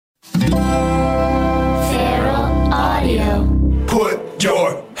Feral Audio. Put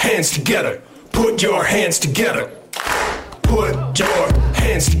your hands together. Put your hands together. Put your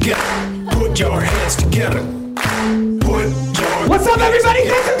hands together. Put your hands together. Put your What's up, everybody?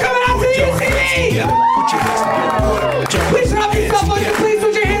 Thanks for coming out to the UCB! Put your hands together. Please rub yourself on you. Please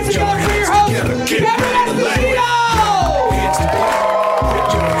put your hands together for your host, Cameron Esposito! Hands together.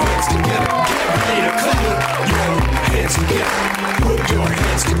 Put your hands together. Get ready to clap your hands together. Put your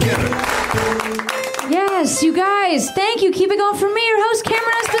hands together. Yes, you guys. Thank you. Keep it going from me, your host,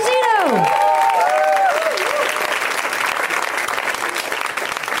 Cameron Esposito.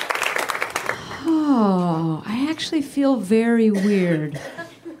 Oh, I actually feel very weird.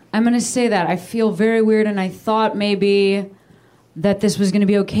 I'm going to say that. I feel very weird, and I thought maybe that this was going to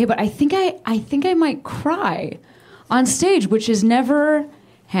be okay, but I think I might cry on stage, which has never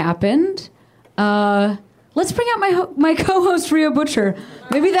happened. Let's bring out my co-host, Rhea Butcher.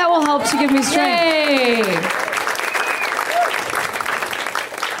 Maybe that will help to give me strength. Yay!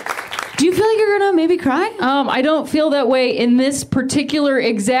 Do you feel like you're gonna maybe cry? I don't feel that way in this particular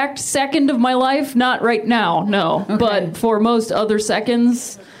exact second of my life. Not right now, no. Okay. But for most other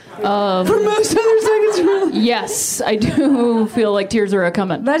seconds. For most other seconds, really? Yes, I do feel like tears are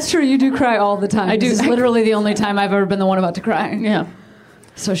a-coming. That's true. You do cry all the time. I do. This is literally the only time I've ever been the one about to cry. Yeah.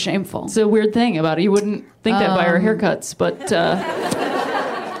 So shameful. It's a weird thing about it. You wouldn't think that by our haircuts, but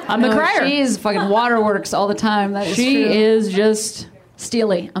I'm a crier. She is fucking waterworks all the time. That is She true. is just...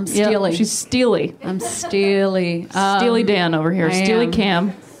 Steely. I'm steely. Yep, she's steely. I'm steely. Steely Dan over here. I Steely am.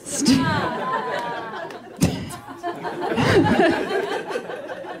 Cam.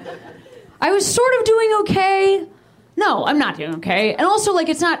 I was sort of doing okay. No, I'm not doing okay. And also, like,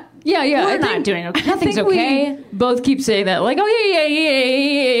 it's not... Yeah. We're I not think, doing okay. I Nothing's think okay. We both keep saying that, like, oh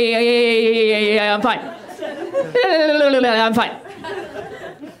yeah, I'm fine. I'm fine.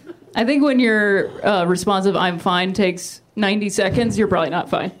 I think when your responsive "I'm fine" takes 90 seconds, you're probably not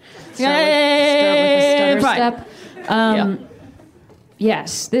fine. Start with a stutter Fine. step.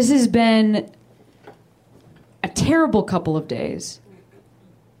 Yes, this has been a terrible couple of days.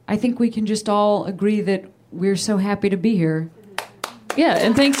 I think we can just all agree that we're so happy to be here. Yeah,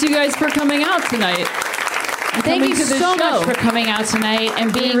 and thanks you guys for coming out tonight. Thank you to this so show. much for coming out tonight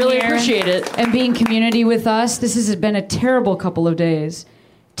and being We really here appreciate it. and being community with us. This has been a terrible couple of days.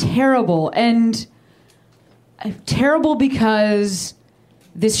 Terrible. And terrible because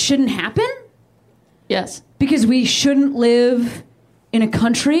this shouldn't happen. Yes. Because we shouldn't live in a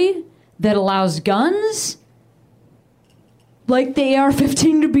country that allows guns like the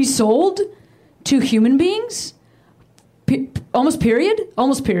AR-15 to be sold to human beings. Almost period.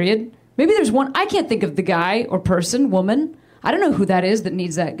 Maybe there's one. I can't think of the guy or person, woman. I don't know who that is that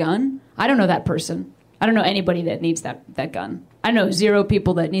needs that gun. I don't know that person. I don't know anybody that needs that gun. I know 0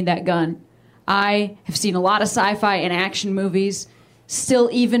 people that need that gun. I have seen a lot of sci-fi and action movies. Still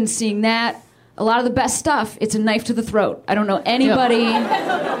even seeing that. A lot of the best stuff, it's a knife to the throat. I don't know anybody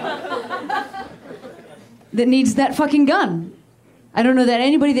that needs that fucking gun. I don't know that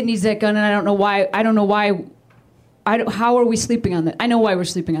anybody that needs that gun, and I don't know why. How are we sleeping on that? I know why we're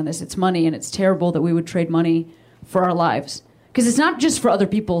sleeping on this. It's money, and it's terrible that we would trade money for our lives. Because it's not just for other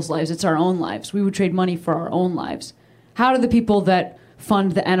people's lives, it's our own lives. We would trade money for our own lives. How do the people that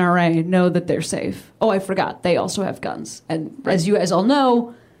fund the NRA know that they're safe? Oh, I forgot. They also have guns. And as you guys all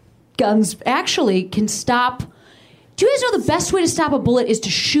know, guns actually can stop... Do you guys know the best way to stop a bullet is to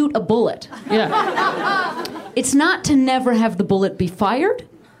shoot a bullet? Yeah. It's not to never have the bullet be fired,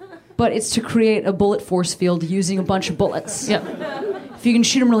 but it's to create a bullet force field using a bunch of bullets. Yep. If you can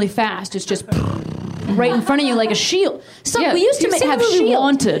shoot them really fast, it's just right in front of you like a shield. Yeah, we used to you seem have really shield.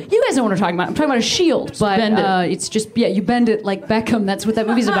 Wanted. You guys know what I'm talking about. I'm talking about a shield, but bend it. it's just you bend it like Beckham. That's what that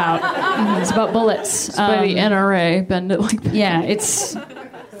movie's about. It's about bullets. It's by the NRA. Bend it like that. Yeah, it's...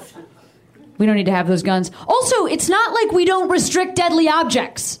 We don't need to have those guns. Also, it's not like we don't restrict deadly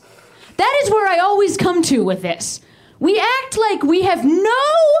objects. That is where I always come to with this. We act like we have no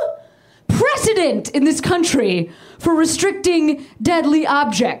precedent in this country for restricting deadly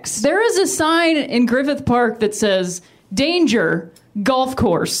objects. There is a sign in Griffith Park that says, "Danger, golf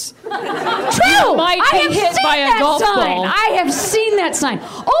course." True! might be hit by a golf ball. I have seen that sign.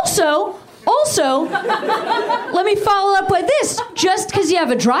 Also, let me follow up with this. Just because you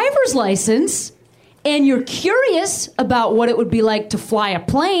have a driver's license and you're curious about what it would be like to fly a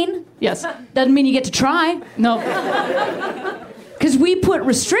plane, Yes. doesn't mean you get to try. No. Because we put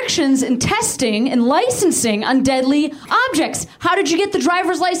restrictions in testing and licensing on deadly objects. How did you get the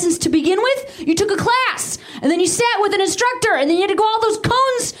driver's license to begin with? You took a class, and then you sat with an instructor, and then you had to go all those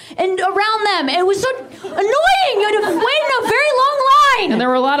cones and around them. And it was so annoying. You had to wait in a very long fine. And there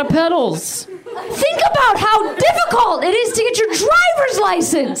were a lot of pedals. Think about how difficult it is to get your driver's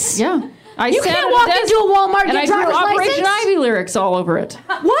license. Yeah. You can't walk into a Walmart and I get driver's drew Operation license. Ivy lyrics all over it.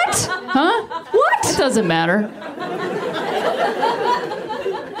 What? Huh? What? It doesn't matter.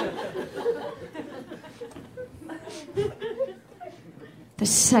 The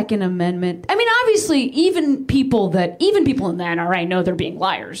Second Amendment. I mean, obviously, even people in the NRA know they're being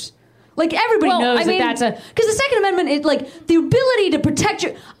liars. Like, everybody knows that's because the Second Amendment is like the ability to protect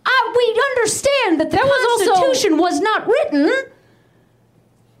your. We understand that the Constitution was not written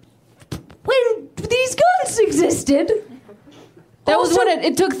when these guns existed. That was when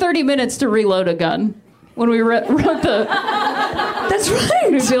it took 30 minutes to reload a gun. When we wrote the. That's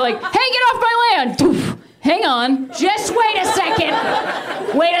right. We'd be like, hey, get off my land! Doof. Hang on. Just wait a second.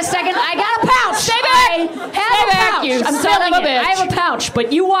 Wait a second. I got a pouch. Stay back. I have Stay a back, pouch. you I'm son telling of a you. bitch. I have a pouch,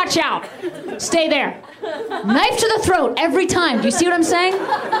 but you watch out. Stay there. Knife to the throat every time. Do you see what I'm saying?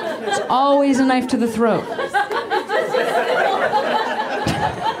 It's always a knife to the throat.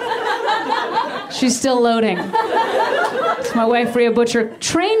 She's still loading. It's my wife, Rhea Butcher,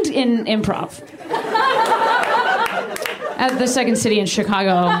 trained in improv at the Second City in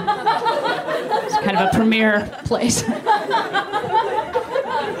Chicago. It's kind of a premier place.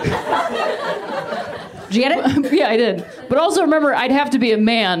 Did you get it? Yeah, I did. But also remember, I'd have to be a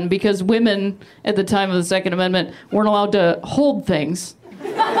man because women at the time of the Second Amendment weren't allowed to hold things.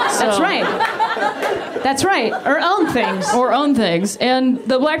 That's right. That's right. Or own things. Or own things. And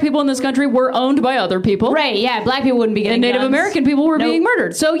the black people in this country were owned by other people. Right, yeah. Black people wouldn't be getting And Native guns. American people were being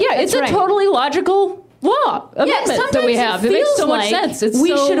murdered. So, yeah, That's it's a right. totally logical law amendment that we have. It makes so much sense. It's we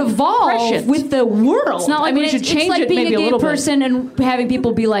so should evolve prescient. with the world. It's not like we should change it's like it being maybe a a gay little bit. person and having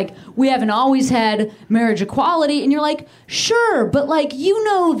people be like, we haven't always had marriage equality, and you're like, sure, but like you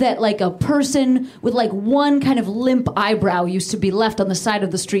know that like a person with like one kind of limp eyebrow used to be left on the side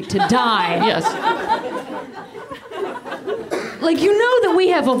of the street to die. Yes. Like, you know that we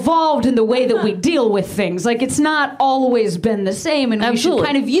have evolved in the way that we deal with things. Like, it's not always been the same, and Absolutely. we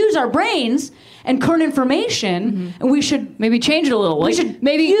should kind of use our brains and current information, and we should Maybe change it a little. we Like, should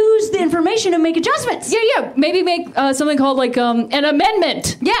maybe use the information and make adjustments. Yeah. Maybe make something called like an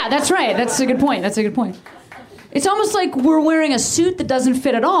amendment. Yeah, that's right. That's a good point. That's a good point. It's almost like we're wearing a suit that doesn't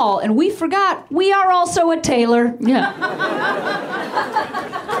fit at all, and we forgot we are also a tailor. Yeah.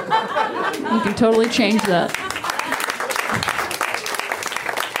 You can totally change that.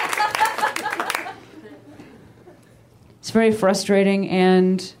 It's very frustrating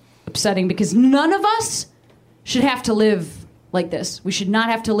and upsetting because none of us should have to live like this. We should not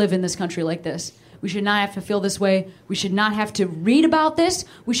have to live in this country like this. We should not have to feel this way. We should not have to read about this.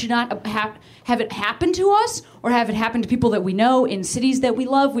 We should not have it happen to us or have it happen to people that we know in cities that we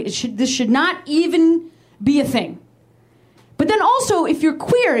love. This should not even be a thing. But then also, if you're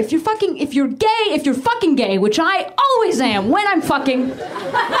queer, if you're gay, if you're fucking gay, which I always am when I'm fucking.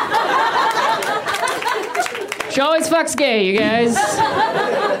 She always fucks gay, you guys.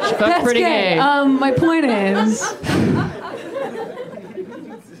 She fucks pretty gay. My point is.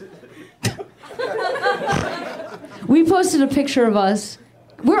 We posted a picture of us.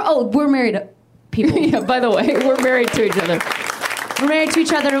 We're married people. Yeah, by the way, we're married to each other. We're married to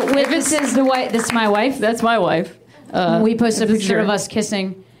each other. This is my wife. That's my wife. We posted a this is picture of your- us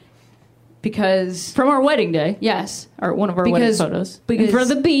kissing because From our wedding day. yes, Or one of our wedding Because- photos. because in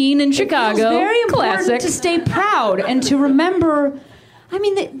front of the Bean in Chicago. It's very important Classic. to stay proud and to remember. I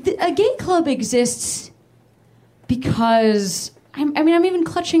mean, a gay club exists because I'm even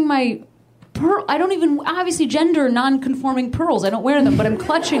clutching my pearl. I don't even obviously gender non-conforming pearls. I don't wear them, but I'm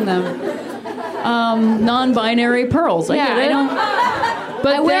clutching them. Non-binary pearls. I Yeah, get it. I don't.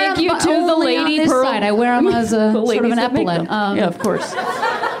 But I wear thank them you to the only on lady this pearl. side. I wear them as a The sort of ladies an that make epaulette. them. Yeah, of course.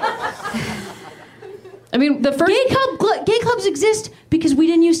 I mean, the first Gay clubs exist because we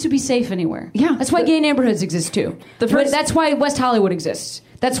didn't used to be safe anywhere. Yeah. That's why gay neighborhoods exist too. That's why West Hollywood exists.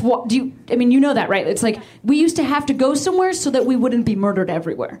 That's what you know that, right? It's like we used to have to go somewhere so that we wouldn't be murdered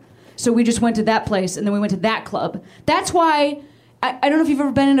everywhere. So we just went to that place and then we went to that club. That's why I don't know if you've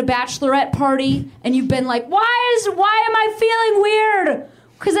ever been in a bachelorette party and you've been like, why am I feeling weird?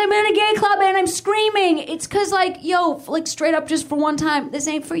 Because I'm in a gay club and I'm screaming. It's because, straight up, just for one time, this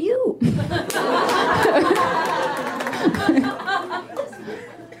ain't for you.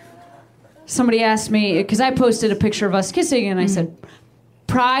 Somebody asked me, because I posted a picture of us kissing, and I said,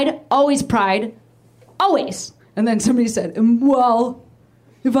 pride, always, always. And then somebody said, well,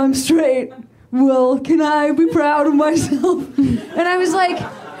 if I'm straight, well, can I be proud of myself? And I was like,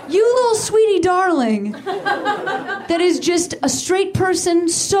 you little sweetie darling, that is just a straight person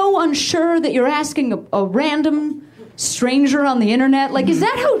so unsure that you're asking a random stranger on the internet. Like, is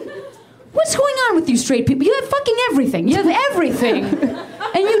that how... What's going on with you straight people? You have fucking everything. You have everything. And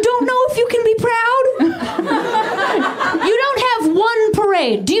you don't know if you can be proud? You don't have one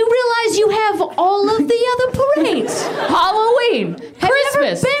parade. Do you realize you have all of the other parades? Halloween, Have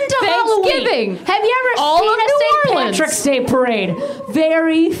Christmas, you ever been to Thanksgiving. Halloween? Have you ever all seen of a New St. Orleans. Patrick's Day parade?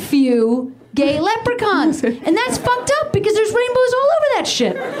 Very few gay leprechauns. And that's fucked up because there's rainbows all over that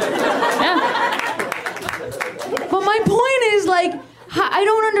shit. Yeah. But my point is, like, I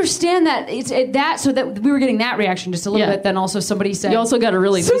don't understand that. So that we were getting that reaction just a little bit. Then also somebody said... You also got a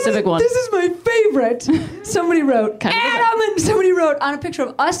really specific one. This is my favorite. Somebody wrote, Kind of Adam, and somebody wrote on a picture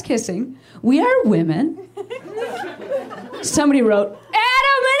of us kissing, we are women. Somebody wrote,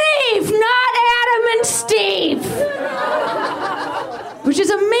 Adam and Eve, not Adam and Steve. Which is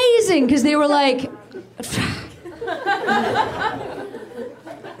amazing, because they were like...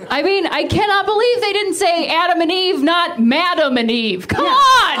 I mean, I cannot believe they didn't say Adam and Eve, not Madam and Eve. Come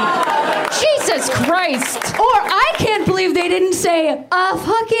on! Jesus Christ! Or I can't believe they didn't say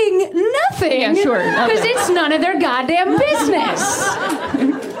fucking nothing. Yeah, sure. Because it's none of their goddamn business.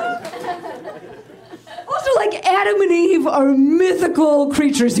 Also, like, Adam and Eve are mythical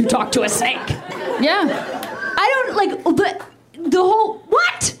creatures who talk to a snake. Yeah. I don't, like, the whole,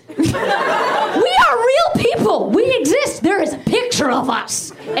 what? We are real people. We exist. There is a picture of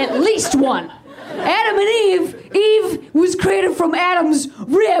us. At least one. Adam and Eve. Eve was created from Adam's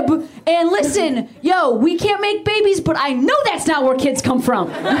rib. And listen, yo, we can't make babies, but I know that's not where kids come from.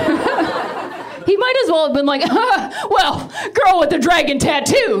 He might as well have been like, well, girl with the dragon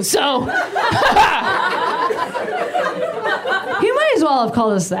tattoo, so. He might as well have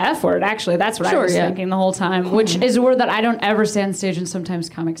called us the F word, actually. That's what I was thinking the whole time, which is a word that I don't ever say on stage, and sometimes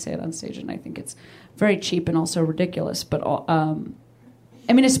comics say it on stage, and I think it's very cheap and also ridiculous. But,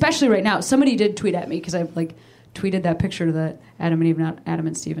 I mean, especially right now, somebody did tweet at me, because I, like, tweeted that picture that Adam and Eve, not Adam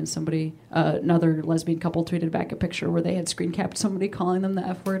and Steve, and somebody, another lesbian couple tweeted back a picture where they had screen capped somebody calling them the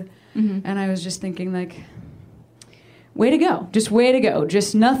F word. Mm-hmm. And I was just thinking, like, way to go. Just way to go.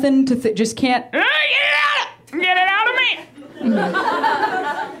 Just nothing to, just can't, get it out of me.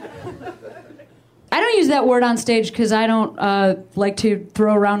 I don't use that word on stage because I don't like to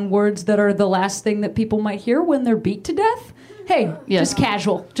throw around words that are the last thing that people might hear when they're beat to death. Hey, just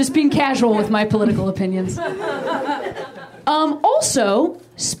casual. Just being casual with my political opinions. Also,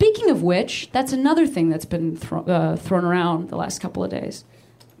 speaking of which, that's another thing that's been thrown around the last couple of days.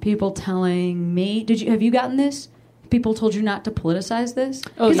 People telling me, have you gotten this? People told you not to politicize this?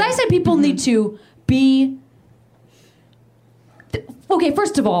 Because I said people need to be... Okay,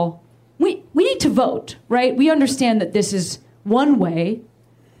 first of all, we need to vote, right? We understand that this is one way.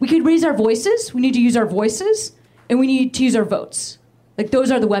 We could raise our voices. We need to use our voices. And we need to use our votes. Like,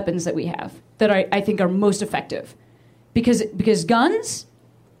 those are the weapons that we have that I think are most effective. Because guns,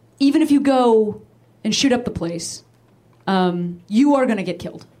 even if you go and shoot up the place, you are going to get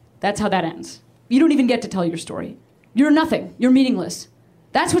killed. That's how that ends. You don't even get to tell your story. You're nothing. You're meaningless.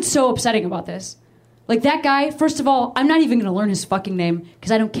 That's what's so upsetting about this. Like, that guy, first of all, I'm not even going to learn his fucking name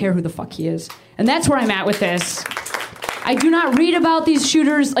because I don't care who the fuck he is. And that's where I'm at with this. I do not read about these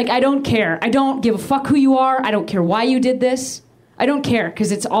shooters. Like, I don't care. I don't give a fuck who you are. I don't care why you did this. I don't care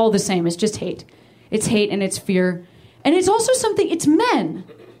because it's all the same. It's just hate. It's hate and it's fear. And it's also something, it's men.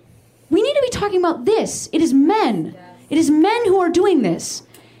 We need to be talking about this. It is men. It is men who are doing this.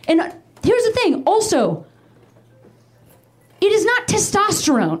 And here's the thing. Also, it is not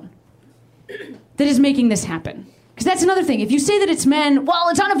testosterone that is making this happen. Because that's another thing. If you say that it's men, well,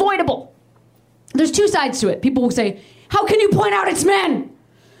 it's unavoidable. There's two sides to it. People will say, how can you point out it's men?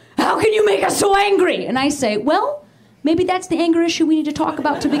 How can you make us so angry? And I say, well, maybe that's the anger issue we need to talk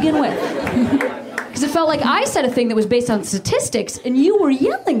about to begin with. Because it felt like I said a thing that was based on statistics, and you were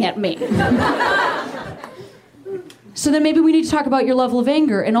yelling at me. So then maybe we need to talk about your level of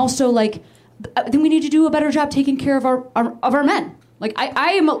anger, and also, like, then we need to do a better job taking care of our men. Like,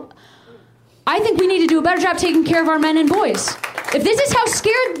 I think we need to do a better job taking care of our men and boys. If this is how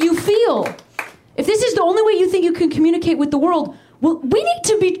scared you feel, if this is the only way you think you can communicate with the world, well, we need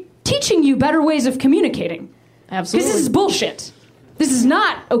to be teaching you better ways of communicating. Absolutely. Because this is bullshit. This is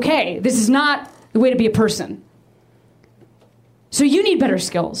not okay. This is not the way to be a person. So you need better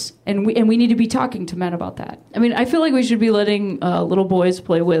skills, and we need to be talking to men about that. I mean, I feel like we should be letting little boys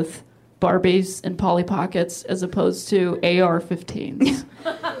play with Barbies and Polly Pockets as opposed to AR-15s.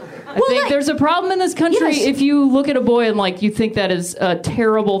 I think there's a problem in this country if you look at a boy and, like, you think that is a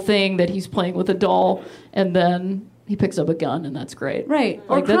terrible thing that he's playing with a doll, and then he picks up a gun, and that's great. Right.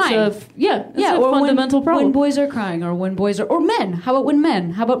 Like, or crying. That's a fundamental problem. When boys are crying, or when boys are... Or men. How about when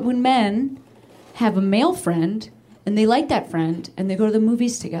men? How about when men have a male friend, and they like that friend, and they go to the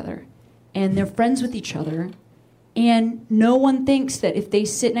movies together, and they're friends with each other, and no one thinks that if they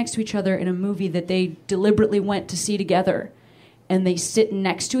sit next to each other in a movie that they deliberately went to see together, and they sit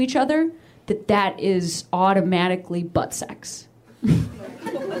next to each other, that is automatically butt sex.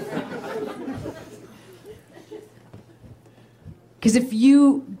 Because if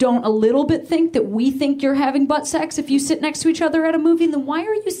you don't a little bit think that we think you're having butt sex if you sit next to each other at a movie, then why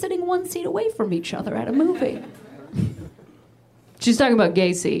are you sitting one seat away from each other at a movie? She's talking about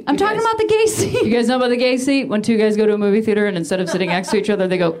gay seat. I'm talking about the gay seat. You guys know about the gay seat? When two guys go to a movie theater and instead of sitting next to each other,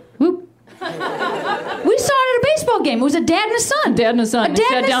 they go, whoop. We saw it at a baseball game. It was a dad and a son. Dad and a son. They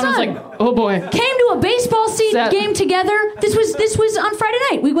sat down and was like, oh boy. Came to a baseball game together. This was on Friday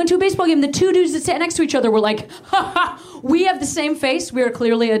night. We went to a baseball game. The two dudes that sat next to each other were like, ha ha, we have the same face. We are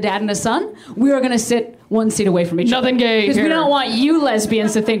clearly a dad and a son. We are going to sit one seat away from each other. Nothing gay Because here. we don't want you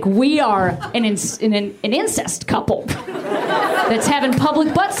lesbians to think we are an incest couple that's having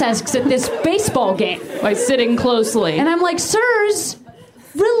public butt sex at this baseball game. By sitting closely. And I'm like, sirs,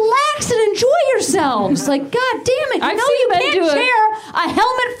 relax and enjoy yourselves. Like, god damn it, I've know seen you men can't do it. share a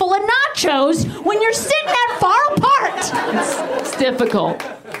helmet full of nachos when you're sitting that far apart. It's difficult.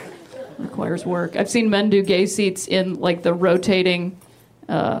 Requires work. I've seen men do gay seats in like the rotating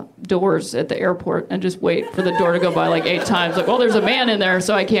doors at the airport and just wait for the door to go by like 8 times. Like, well, there's a man in there,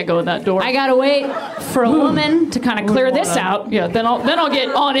 so I can't go in that door. I gotta wait for a woman to kind of clear this out. Yeah, then I'll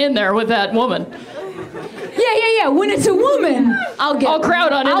get on in there with that woman. Yeah. When it's a woman, I'll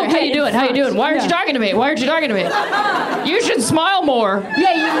crowd on in there. How you doing? How you doing? Why aren't you Yeah. talking to me? Why aren't you talking to me? You should smile more.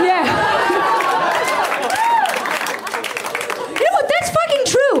 Yeah. You know what? That's fucking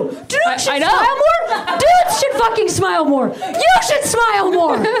true. Dudes should I know. smile more. Dudes should fucking smile more. You should smile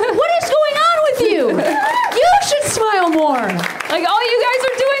more. What is going on with you? You should smile more. Like all you guys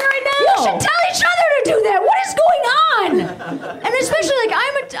are doing right now. You should tell each other to do that. What is going on? And especially like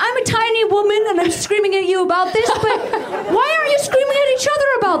I'm a tiny woman and I'm screaming at you about this, but why aren't you screaming at each other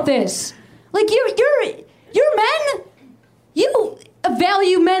about this? Like you're men. You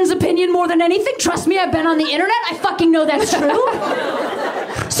value men's opinion more than anything. Trust me, I've been on the internet. I fucking know that's true.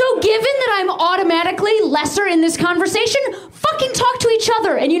 So given that I'm automatically lesser in this conversation, fucking talk to each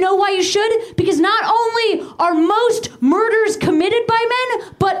other. And you know why you should? Because not only are most murders committed by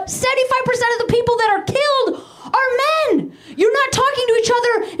men, but 75% of the people that are killed are men. You're not talking to each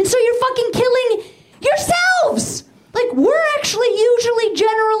other, and so you're fucking killing yourselves. Like, we're actually usually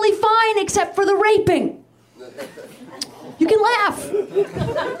generally fine except for the raping. You can laugh.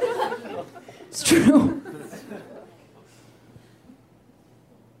 It's true.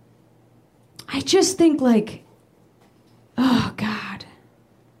 I just think like, oh God,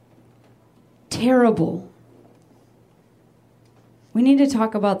 terrible. We need to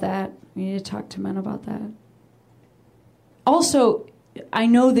talk about that. We need to talk to men about that. Also, I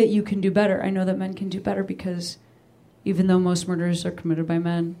know that you can do better. I know that men can do better because even though most murders are committed by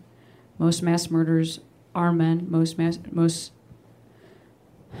men, most mass murders are men. Most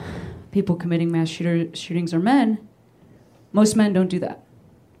people committing mass shootings are men. Most men don't do that.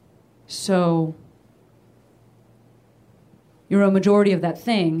 So you're a majority of that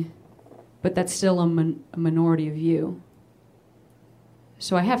thing, but that's still a minority of you.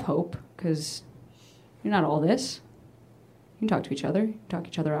 So I have hope, because you're not all this. You can talk to each other. You can talk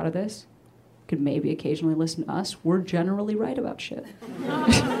each other out of this. You could maybe occasionally listen to us. We're generally right about shit.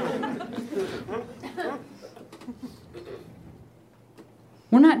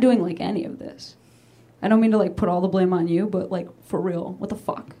 We're not doing like any of this. I don't mean to like put all the blame on you, but like for real, what the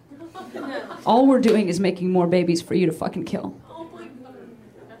fuck? All we're doing is making more babies for you to fucking kill.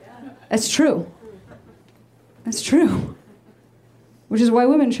 That's true. That's true. Which is why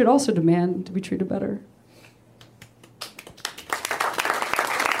women should also demand to be treated better.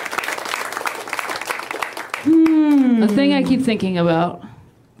 The thing I keep thinking about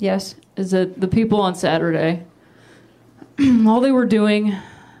Yes. is that the people on Saturday, all they were doing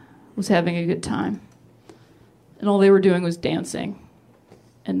was having a good time. And all they were doing was dancing.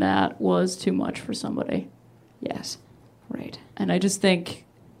 And that was too much for somebody. Yes. Right. And I just think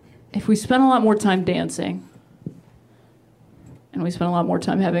if we spent a lot more time dancing and we spent a lot more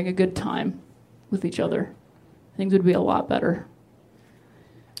time having a good time with each other, things would be a lot better.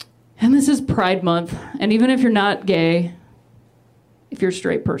 And this is Pride Month. And even if you're not gay, if you're a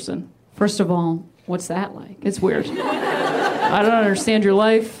straight person, First of all, what's that like? it's weird. I don't understand your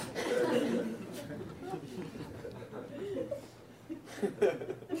life.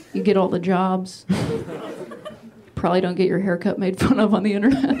 You get all the jobs. Probably don't get your haircut made fun of on the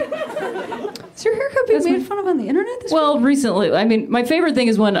internet. Is your haircut being made fun of on the internet this Well, recently, I mean, my favorite thing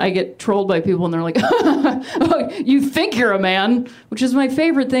is when I get trolled by people and they're like, oh, you think you're a man, which is my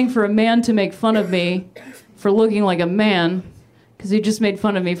favorite thing for a man to make fun of me for looking like a man, because he just made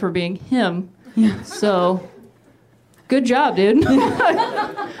fun of me for being him. Yeah. So, good job, dude.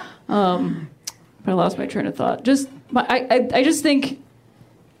 I lost my train of thought. I just think,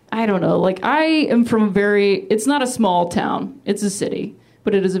 I don't know, like I am from it's not a small town, it's a city,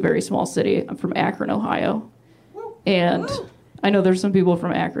 but it is a very small city. I'm from Akron, Ohio. And I know there's some people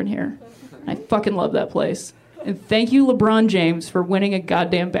from Akron here. I fucking love that place. And thank you, LeBron James, for winning a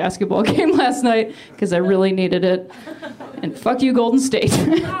goddamn basketball game last night, because I really needed it. And fuck you, Golden State.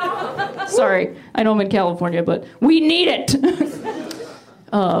 Sorry, I know I'm in California, but we need it.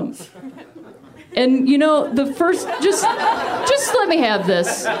 And you know, the first, just let me have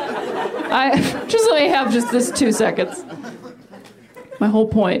this. Just let me have just this 2 seconds. My whole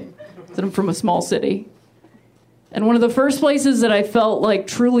point is that I'm from a small city. And one of the first places that I felt like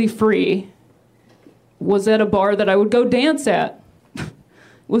truly free was at a bar that I would go dance at.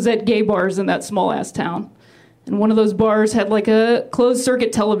 Was at gay bars in that small ass town. And one of those bars had like a closed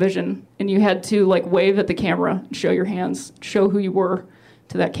circuit television, and you had to like wave at the camera, show your hands, show who you were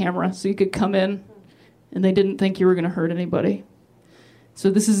to that camera so you could come in, and they didn't think you were going to hurt anybody. So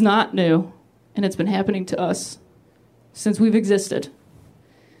this is not new, and it's been happening to us since we've existed.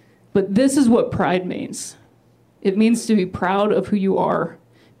 But this is what pride means. It means to be proud of who you are,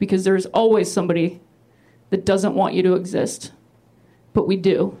 because there's always somebody that doesn't want you to exist. But we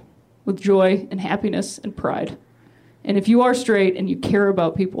do, with joy and happiness and pride. And if you are straight and you care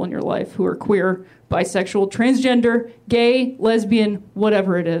about people in your life who are queer, bisexual, transgender, gay, lesbian,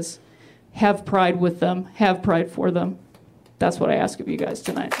 whatever it is, have pride with them, have pride for them. That's what I ask of you guys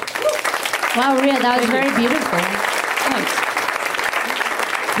tonight. Wow, Rhea, that was very beautiful. Thanks.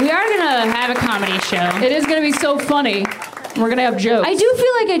 We are going to have a comedy show. It is going to be so funny. We're going to have jokes. I do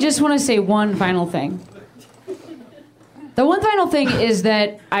feel like I just want to say one final thing. The one final thing is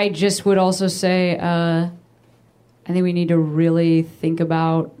that I just would also say, I think we need to really think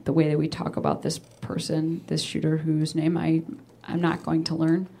about the way that we talk about this person, this shooter whose name I'm not going to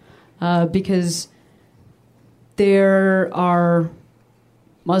learn, because there are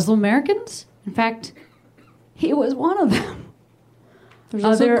Muslim Americans. In fact, he was one of them. There's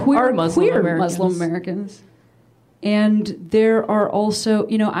also there queer are Muslim queer Americans. Muslim Americans. And there are also,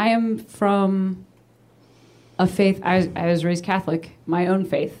 you know, I am from a faith, I was raised Catholic. My own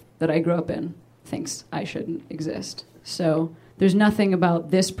faith that I grew up in thinks I shouldn't exist. So there's nothing about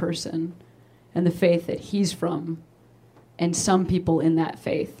this person and the faith that he's from and some people in that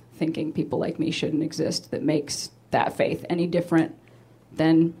faith thinking people like me shouldn't exist that makes that faith any different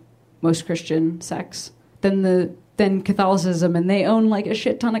than most Christian sects, than Catholicism. And they own like a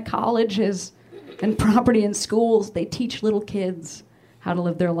shit ton of colleges and property in schools. They teach little kids how to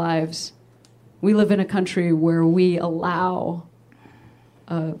live their lives. We live in a country where we allow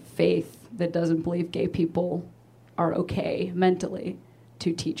a faith that doesn't believe gay people are okay mentally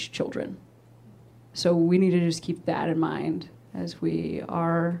to teach children. So we need to just keep that in mind as we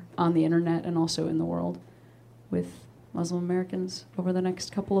are on the internet and also in the world with Muslim Americans over the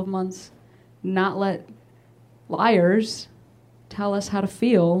next couple of months. Not let liars tell us how to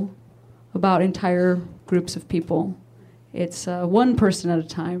feel about entire groups of people. It's one person at a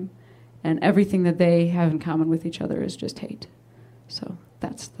time, and everything that they have in common with each other is just hate. So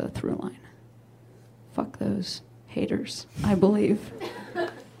that's the through line. Fuck those haters, I believe,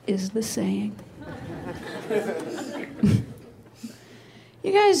 is the saying.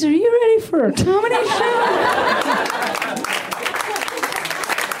 You guys, are you ready for a comedy show?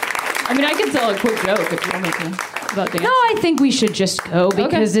 I mean, I can tell a quick joke if you want me to about dance. No, I think we should just go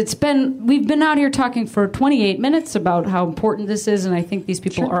because we've been out here talking for 28 minutes about how important this is, and I think these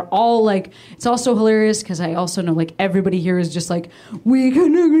people are all like, it's also hilarious because I also know like everybody here is just like, we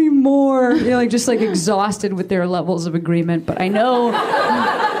couldn't agree more, you know, like just like exhausted with their levels of agreement. But I know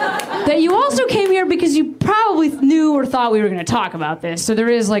that you also came here because you probably knew or thought we were going to talk about this. So there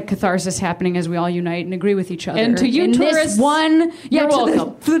is like catharsis happening as we all unite and agree with each other. And to you in tourists, this one, you're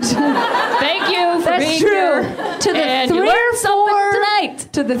welcome. Thank you for being here. To the And you three learned or something four tonight.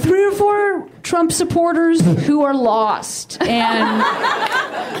 To the 3 or 4 Trump supporters who are lost and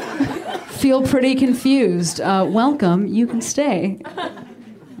feel pretty confused, welcome. You can stay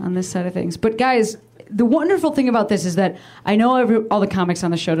on this side of things. But guys, the wonderful thing about this is that I know all the comics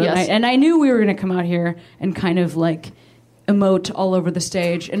on the show tonight, and I knew we were going to come out here and kind of like emote all over the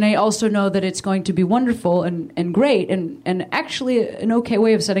stage. And I also know that it's going to be wonderful and great and actually an okay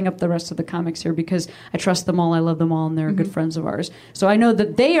way of setting up the rest of the comics here because I trust them all, I love them all, and they're good friends of ours. So I know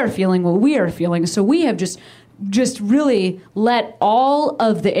that they are feeling what we are feeling. So we have just really let all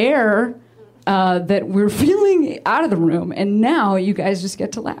of the air that we're feeling out of the room, and now you guys just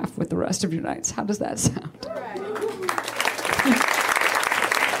get to laugh with the rest of your nights. How does that sound?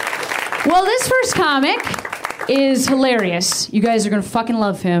 Well, this first comic is hilarious. You guys are going to fucking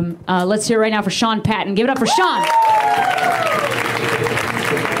love him. Let's hear it right now for Sean Patton. Give it up for Sean.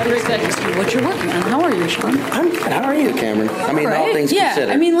 What you're working on. How are you, Sean? I'm good. How are you, Cameron? I mean, all things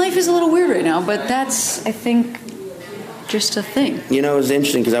considered. I mean, life is a little weird right now, but that's, I think, just a thing. You know, it was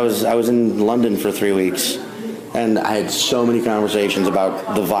interesting because I was in London for 3 weeks, and I had so many conversations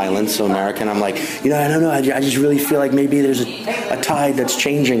about the violence of America, and I'm like, I don't know, I just really feel like maybe there's a tide that's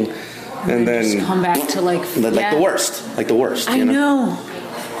changing, and then just come back to the worst, I know.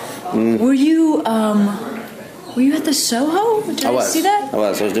 Were you at the Soho? Did I see that? I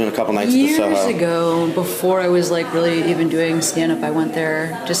was doing a couple nights at the Soho. Years ago, before I was really even doing stand-up, I went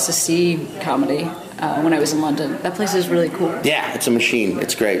there just to see comedy when I was in London. That place is really cool. Yeah, it's a machine.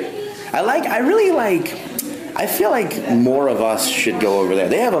 It's great. I feel like more of us should go over there.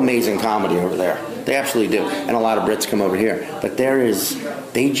 They have amazing comedy over there. They absolutely do. And a lot of Brits come over here. But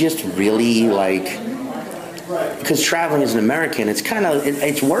they just really because traveling as an American,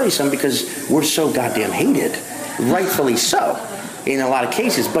 it's worrisome because we're so goddamn hated. Rightfully so, in a lot of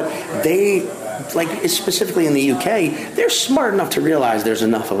cases. But they, specifically in the UK, they're smart enough to realize there's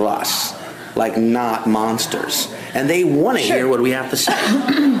enough of us, not monsters. And they want to hear what we have to say.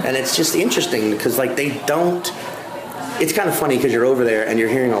 And it's just interesting because, they don't... It's kind of funny because you're over there and you're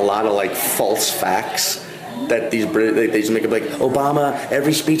hearing a lot of, false facts that they just make up, Obama,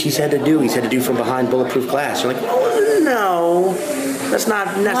 every speech he's had to do from behind bulletproof glass. You're like, oh, no, that's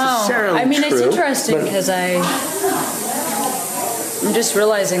not necessarily true. I mean, it's interesting because I'm just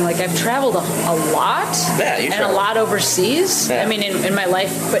realizing, I've traveled a lot and a lot overseas. Yeah. I mean, in my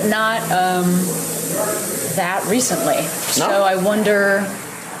life, but not that recently. So I wonder...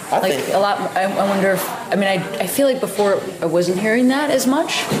 I wonder if... I mean, I feel like before I wasn't hearing that as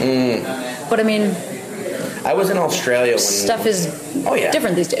much. But I mean... I was in Australia when... Stuff is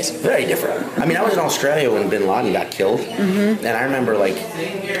different these days. Very different. I mean, I was in Australia when Bin Laden got killed. Mm-hmm. And I remember,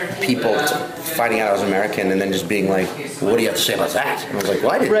 people finding out I was American and then just being like, what do you have to say about that? And I was like, well,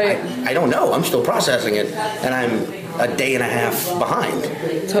 I don't know. I'm still processing it. And I'm a day and a half behind.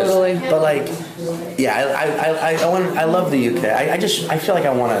 Totally. But, I love the UK. I feel like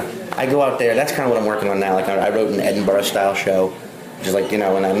I go out there. That's kind of what I'm working on now. I wrote an Edinburgh-style show. Just and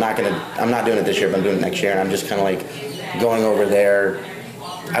I'm not doing it this year, but I'm doing it next year, and I'm just kind of going over there.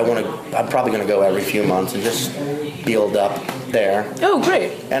 I'm probably going to go every few months and just build up there. Oh,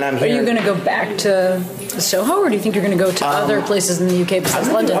 great. And I'm here. Are you going to go back to the Soho, or do you think you're going to go to other places in the UK besides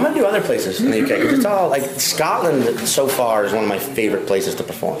London? I'm going to do other places in the UK, because it's all, Scotland so far is one of my favorite places to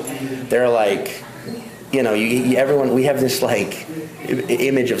perform. They're everyone, we have this,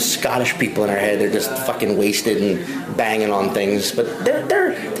 image of Scottish people in our head. They're just fucking wasted and banging on things, but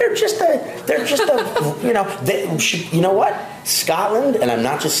they're just a you know what? Scotland, and I'm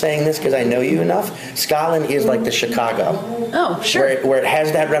not just saying this because I know you enough. Scotland is like the Chicago. Oh, sure. Where it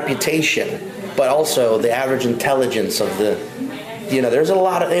has that reputation, but also the average intelligence of the. There's a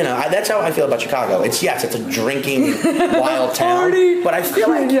lot of, that's how I feel about Chicago. It's a drinking, wild town. But I feel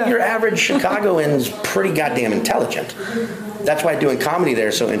like your average Chicagoan's pretty goddamn intelligent. That's why doing comedy there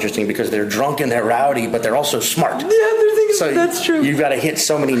is so interesting, because they're drunk and they're rowdy, but they're also smart. Yeah, that's true. You've got to hit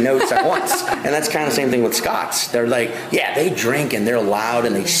so many notes at once. And that's kind of the same thing with Scots. They're they drink and they're loud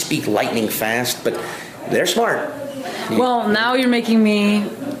and they speak lightning fast, but they're smart. Well, now you're making me...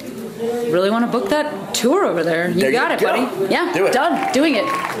 really want to book that tour over there. You got it, buddy. Yeah, do it. Done. Doing it.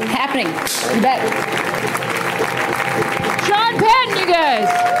 Happening. You bet. Sean Patton, you guys.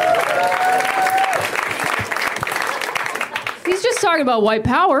 He's just talking about white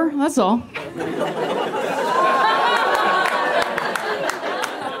power. That's all.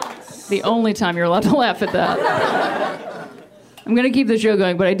 The only time you're allowed to laugh at that. I'm going to keep the show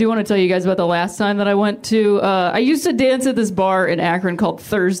going, but I do want to tell you guys about the last time that I went to... I used to dance at this bar in Akron called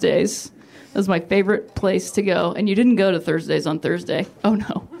Thursdays. That was my favorite place to go. And you didn't go to Thursdays on Thursday. Oh,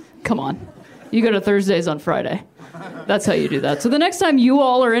 no. Come on. You go to Thursdays on Friday. That's how you do that. So the next time you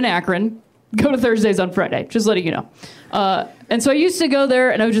all are in Akron, go to Thursdays on Friday. Just letting you know. And so I used to go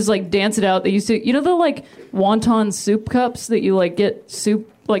there, and I would just, dance it out. They used to... the, wonton soup cups that you, get soup...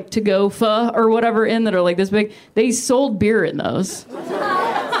 to-go pho or whatever in that are this big. They sold beer in those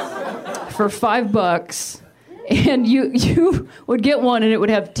for $5, And you would get one and it would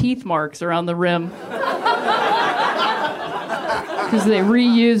have teeth marks around the rim. Because they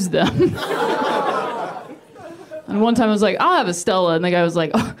reused them. And one time I was like, I'll have a Stella. And the guy was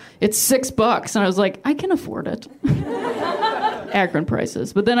like, oh, it's $6. And I was like, I can afford it. Akron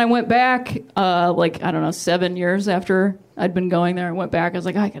prices. But then I went back, 7 years after I'd been going there. I went back. I was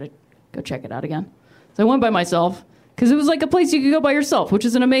like, I gotta go check it out again. So I went by myself because it was like a place you could go by yourself, which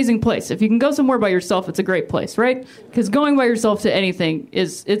is an amazing place. If you can go somewhere by yourself, it's a great place, right? Because going by yourself to anything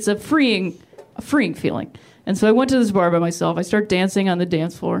it's a freeing feeling. And so I went to this bar by myself. I start dancing on the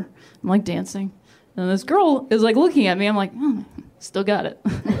dance floor. I'm like dancing. And this girl is like looking at me. I'm like, still got it.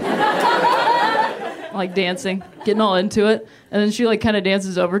 Like dancing, getting all into it. And then she like kind of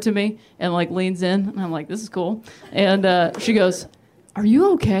dances over to me and like leans in. And I'm like, this is cool. And she goes, are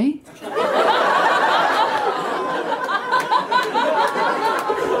you okay?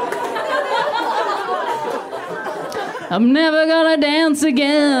 I'm never gonna dance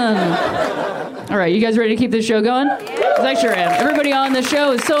again. All right, you guys ready to keep this show going? 'Cause I sure am. Everybody on the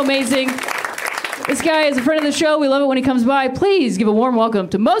show is so amazing. This guy is a friend of the show. We love it when he comes by. Please give a warm welcome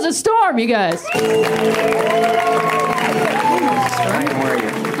to Moses Storm, you guys. How are you?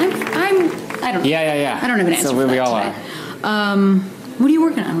 I don't know. Yeah. I don't have an answer. So we all today. are. What are you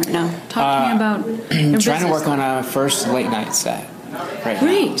working on right now? Talk to me about your Trying to business. work on a first late night set. Right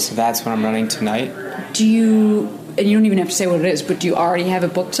Great. now. So that's what I'm running tonight. Do you, and you don't even have to say what it is, but do you already have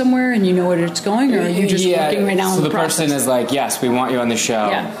it booked somewhere and you know where it's going, or are you just working right now so on the the process? person is like, yes, we want you on the show.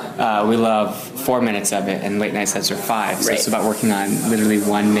 Yeah. We love 4 minutes of it, and late night sets are 5. So Right. it's about working on literally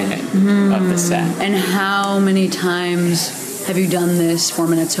 1 minute of the set. And how many times have you done this 4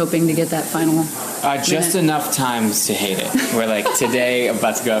 minutes hoping to get that final Just minute? enough times to hate it. Where like today, I'm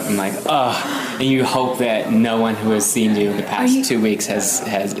about to go up and like, and you hope that no one who has seen you in the past 2 weeks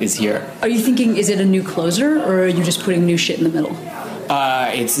is here. Are you thinking, is it a new closer, or are you just putting new shit in the middle?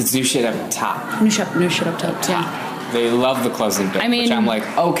 It's new shit up top. New shit up top. Yeah. They love the closing bit, I mean- which I'm like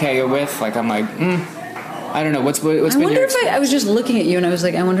okay with. Like I'm like, I don't know what's I been wonder your if I was just looking at you and I was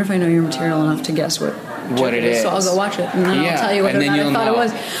like, I wonder if I know your material enough to guess what it is. So I'll go watch it and then Yeah, I'll tell you whether or and not then I thought you'll it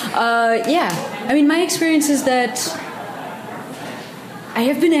was. Yeah. I mean, my experience is that I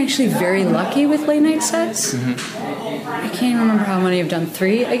have been actually very lucky with late night sets. I can't even remember how many I've done.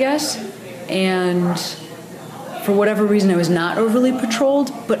 3, I guess. And for whatever reason, I was not overly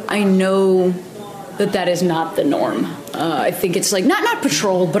patrolled, but I know that is not the norm. I think it's like not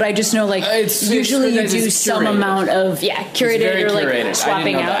patrolled, but I just know like usually you do some amount of curated or like curated.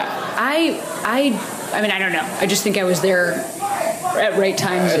 swapping I didn't know out. that. I mean I don't know. I just think I was there at right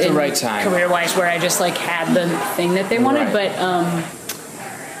times At the right time. career wise where I just like had the thing that they wanted. Right. But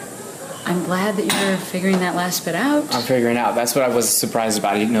I'm glad that you're figuring that last bit out. I'm figuring out. That's what I was surprised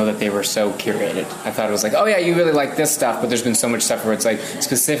about. I didn't know that they were so curated. I thought it was like, oh yeah, you really like this stuff, but there's been so much stuff where it's like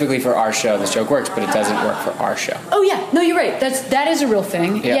specifically for our show, this joke works, but it doesn't work for our show. Oh yeah, no, you're right. That is a real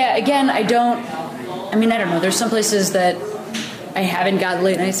thing. Yeah. Again, I don't know. There's some places that I haven't got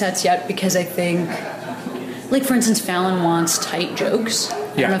late night sets yet because I think, like for instance, Fallon wants tight jokes.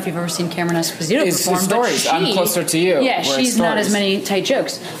 I don't know if you've ever seen Cameron Esposito It's perform, stories. but I'm closer to you. Yeah, where she's it's not as stories. many tight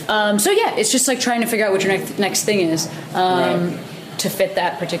jokes. So yeah, it's just like trying to figure out what your next thing is to fit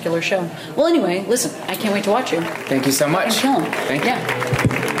that particular show. Well, anyway, listen, I can't wait to watch you. Thank you so much. Kill 'em. Thank you. Yeah.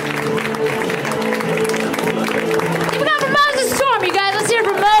 Give it up for Moses Storm, you guys. Let's hear it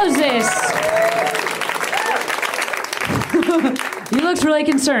for Moses. You looked really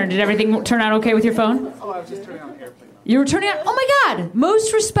concerned. Did everything turn out okay with your phone? Oh, I was just turning on airplane. You were turning on. Oh my God!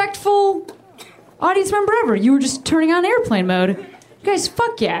 Most respectful audience member ever. You were just turning on airplane mode. You guys,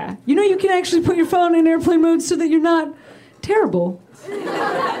 fuck yeah! You know you can actually put your phone in airplane mode so that you're not terrible.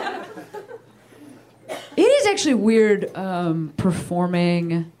 It is actually weird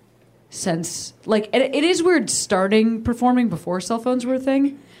performing since, like, it is weird starting performing before cell phones were a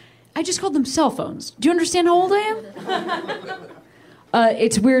thing. I just called them cell phones. Do you understand how old I am?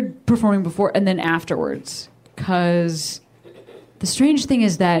 It's weird performing before and then afterwards. Because the strange thing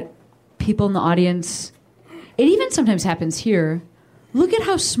is that people in the audience, it even sometimes happens here, look at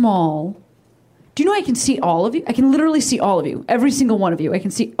how small. Do you know I can see all of you? I can literally see all of you. Every single one of you. I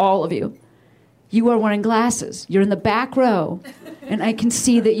can see all of you. You are wearing glasses. You're in the back row. And I can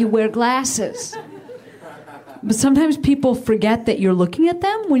see that you wear glasses. But sometimes people forget that you're looking at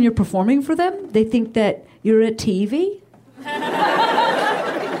them when you're performing for them. They think that you're at TV.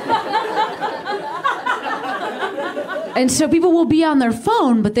 And so people will be on their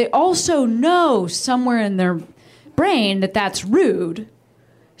phone, but they also know somewhere in their brain that that's rude.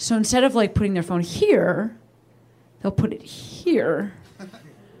 So instead of like putting their phone here, they'll put it here,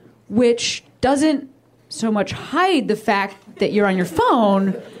 which doesn't so much hide the fact that you're on your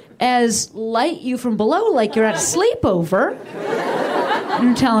phone as light you from below like you're at a sleepover. And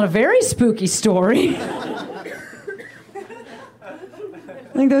you're telling a very spooky story. I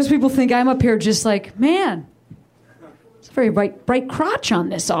think those people think I'm up here just like, man, it's a very bright crotch on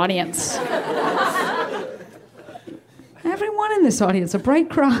this audience. Everyone in this audience, a bright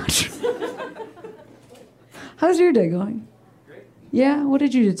crotch. How's your day going? Great. Yeah, what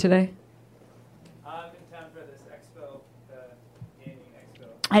did you do today? I'm in town for this expo, the gaming expo.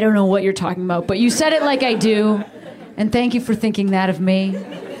 I don't know what you're talking about, but you said it like I do, and thank you for thinking that of me.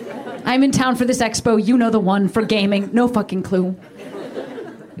 I'm in town for this expo, you know the one, for gaming, no fucking clue.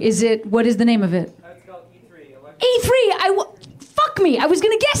 What is the name of it? It's called E3. E3! Fuck me, I was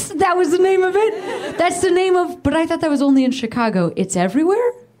gonna guess that was the name of it. That's the name of, but I thought that was only in Chicago. It's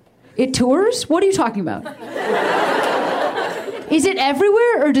everywhere? It tours? What are you talking about? Is it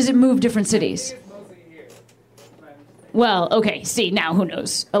everywhere, or does it move different cities? It's mostly here. Well, okay, see, now who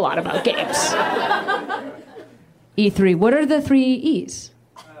knows a lot about games? E3, what are the 3 E's?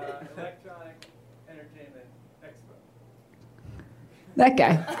 Electronic Entertainment Expo. That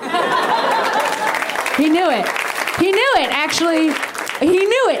guy. He knew it. He knew it, actually. He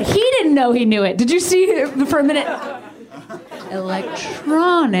knew it. He didn't know he knew it. Did you see it for a minute?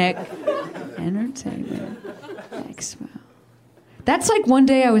 Electronic Entertainment Expo. That's like one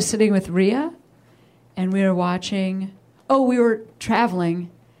day I was sitting with Rhea, and we were watching... Oh, we were traveling,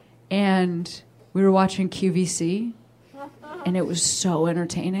 and we were watching QVC, and it was so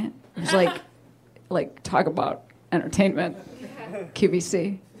entertaining. It was like talk about entertainment,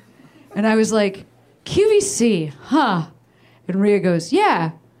 QVC. And I was like, QVC, huh? And Rhea goes,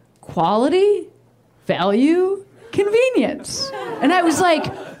 yeah, quality, value, convenience. And I was like,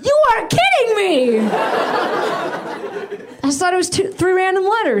 you are kidding me! I just thought it was 3 random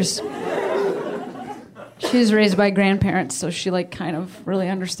letters. She was raised by grandparents, so she kind of really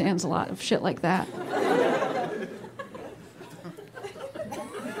understands a lot of shit like that.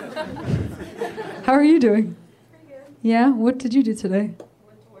 How are you doing? Pretty good. Yeah? What did you do today? I went to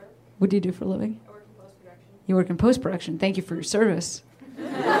work. What do you do for a living? I work in post-production. You work in post-production. Thank you for your service.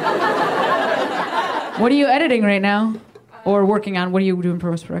 What are you editing right now? Or working on? What are you doing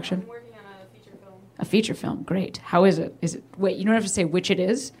for post-production? I'm working on a feature film. A feature film. Great. How is it? Wait, you don't have to say which it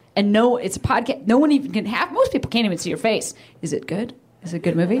is? And no, it's a podcast. No one even can have... Most people can't even see your face. Is it good? Is it a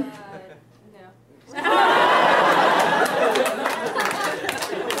good movie? No.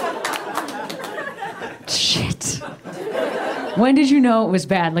 Shit. When did you know it was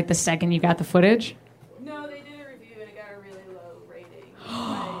bad? Like the second you got the footage? No, they did a review and it got a really low rating by a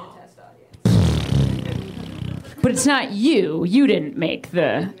test audience. But it's not you. You didn't make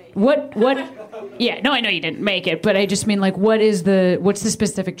the... What? Yeah, no, I know you didn't make it, but I just mean, what's the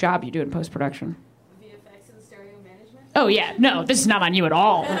specific job you do in post-production? VFX and stereo management? Oh, yeah. No, this is not on you at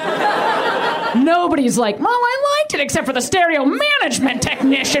all. Nobody's like, well, I liked it, except for the stereo management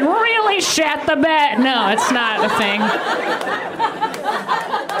technician really shat the bed. No, it's not a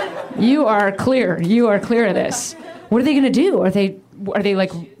thing. You are clear. You are clear of this. What are they going to do? Are they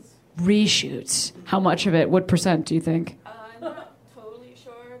like reshoots? How much of it? What percent do you think? I'm not totally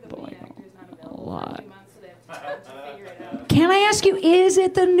sure. The main actor is not available A lot. for 2 months, so they have to figure it out. Can I ask you, is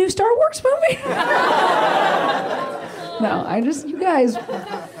it the new Star Wars movie? No, you guys,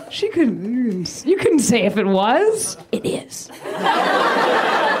 you couldn't say if it was. It is.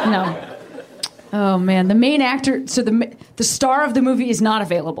 No. Oh, man, the main actor, so the star of the movie is not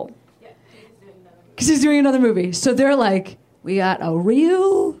available. Yeah, he's doing another movie. Because he's doing another movie. So they're like, we got a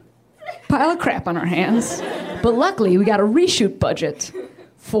real pile of crap on our hands. But luckily, we got a reshoot budget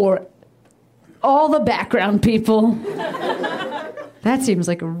for all the background people. That seems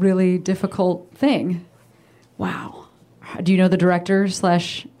like a really difficult thing. Wow. Do you know the director /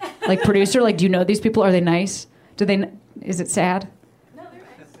 producer? Do you know these people? Are they nice? Is it sad? No,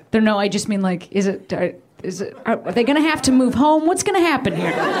 they're nice. I just mean are they going to have to move home? What's going to happen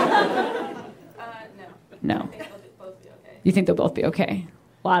here? No. No. I think they'll both be okay. You think they'll both be okay?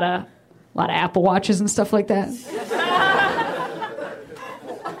 A lot of Apple Watches and stuff like that.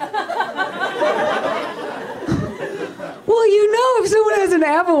 Well, if someone has an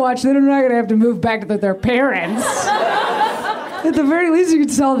Apple Watch, then they're not going to have to move back to their parents. At the very least, you could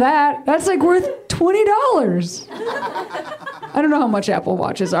sell that. That's worth $20. I don't know how much Apple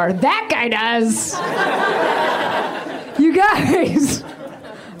Watches are. That guy does. You guys,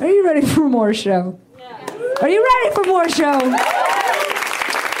 are you ready for more show? Are you ready for more show?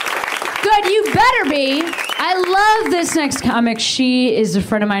 Good, you better be. I love this next comic. She is a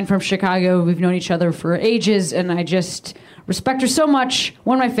friend of mine from Chicago. We've known each other for ages, and I just Respect her so much.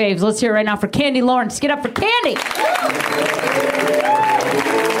 One of my faves. Let's hear it right now for Candy Lawrence. Get up for Candy!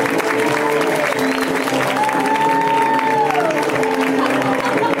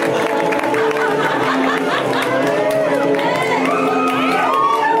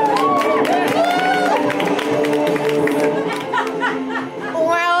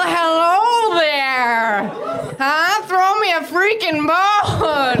 Well, hello there. Huh? Throw me a freaking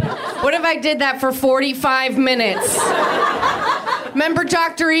bone. What if I did that for 45 minutes? Remember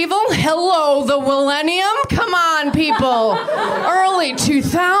Dr. Evil? Hello, the Millennium? Come on, people. Early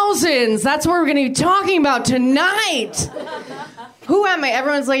 2000s. That's what we're going to be talking about tonight. Who am I?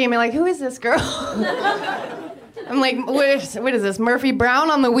 Everyone's looking at me like, who is this girl? I'm like, what is this, Murphy Brown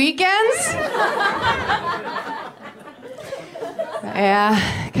on the weekends?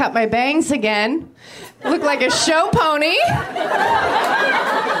 Yeah, cut my bangs again. Look like a show pony.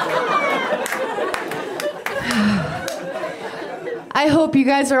 I hope you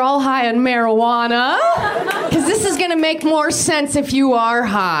guys are all high on marijuana, because this is going to make more sense if you are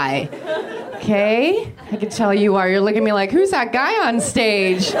high. Okay? I can tell you are. You're looking at me like, who's that guy on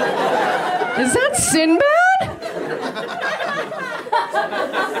stage? Is that Sinbad?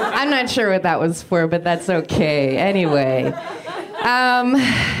 I'm not sure what that was for, but that's okay. Anyway.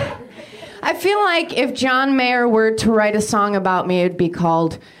 I feel like if John Mayer were to write a song about me, it'd be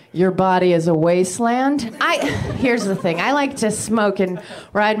called Your Body is a Wasteland. Here's the thing. I like to smoke and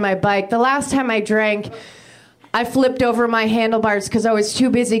ride my bike. The last time I drank, I flipped over my handlebars because I was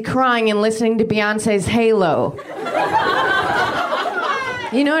too busy crying and listening to Beyonce's Halo.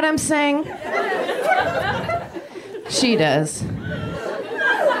 You know what I'm saying? She does.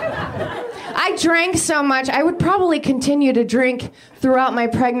 I drank so much, I would probably continue to drink throughout my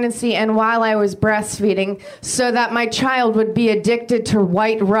pregnancy and while I was breastfeeding so that my child would be addicted to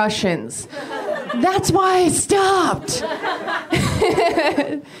White Russians. That's why I stopped.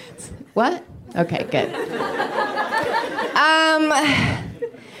 What? Okay, good.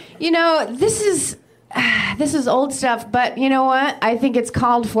 You know, this is old stuff, but you know what? I think it's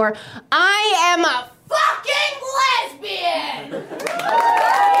called for. I am a fucking lesbian!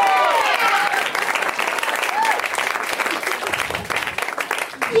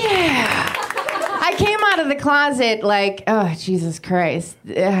 Yeah. I came out of the closet like, oh, Jesus Christ.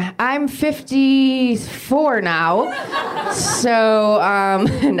 I'm 54 now. So,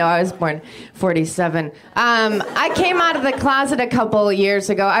 no, I was born 47. I came out of the closet a couple years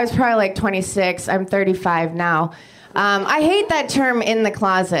ago. I was probably like 26. I'm 35 now. I hate that term, in the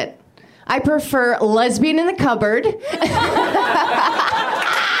closet. I prefer lesbian in the cupboard.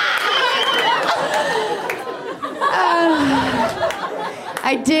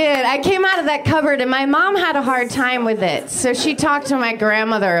 I did. I came out of that cupboard, and my mom had a hard time with it. So she talked to my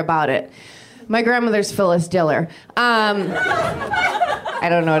grandmother about it. My grandmother's Phyllis Diller. I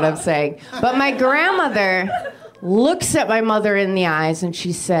don't know what I'm saying. But my grandmother looks at my mother in the eyes, and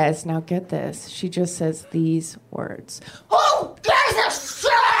she says, now get this, she just says these words. Who gives a shit?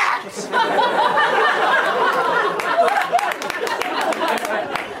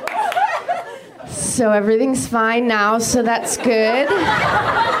 So everything's fine now, so that's good.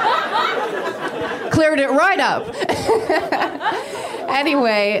 Cleared it right up.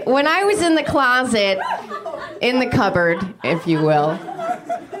 Anyway, when I was in the closet, in the cupboard, if you will,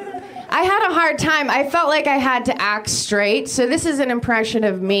 I had a hard time. I felt like I had to act straight, so this is an impression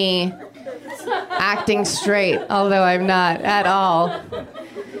of me acting straight, although I'm not at all.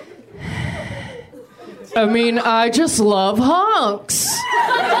 I mean, I just love hunks.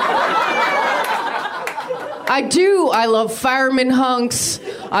 I do. I love fireman hunks.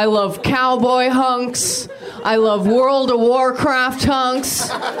 I love cowboy hunks. I love World of Warcraft hunks.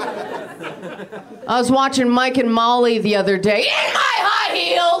 I was watching Mike and Molly the other day in my high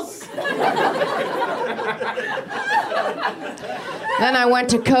heels. Then I went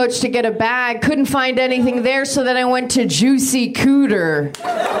to Coach to get a bag. Couldn't find anything there, so then I went to Juicy Cooter.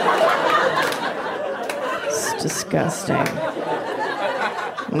 It's disgusting.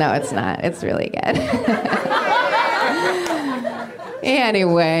 No, it's not. It's really good.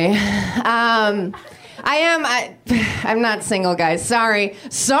 Anyway, I'm not single, guys. Sorry.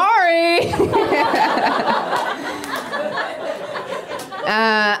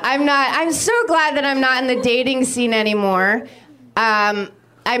 I'm so glad that I'm not in the dating scene anymore. I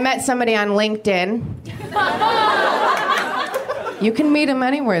met somebody on LinkedIn. You can meet him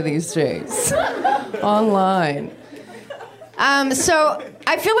anywhere these days. Online. So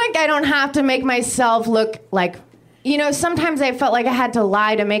I feel like I don't have to make myself look like sometimes I felt like I had to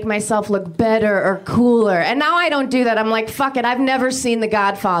lie to make myself look better or cooler. And now I don't do that. I'm like, fuck it, I've never seen The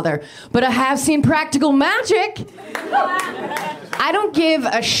Godfather, but I have seen Practical Magic. I don't give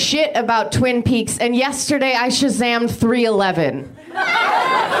a shit about Twin Peaks, and yesterday I Shazammed 311.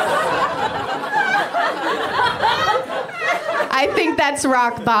 I think that's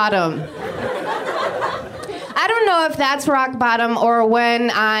rock bottom. I don't know if that's rock bottom or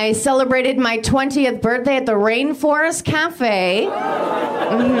when I celebrated my 20th birthday at the Rainforest Cafe,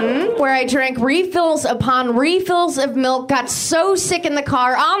 where I drank refills upon refills of milk, got so sick in the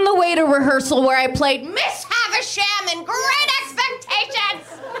car on the way to rehearsal where I played Miss Havisham in Great Expectations,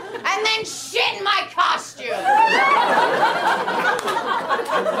 and then shit in my costume.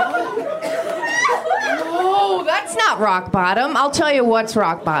 Oh, that's not rock bottom. I'll tell you what's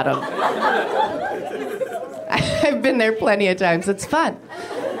rock bottom. I've been there plenty of times. It's fun.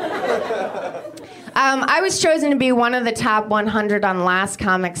 I was chosen to be one of the top 100 on Last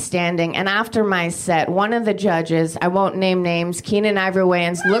Comic Standing, and after my set, one of the judges, I won't name names, Keenan Ivory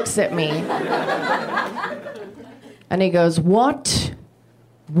Wayans, looks at me, and he goes, "What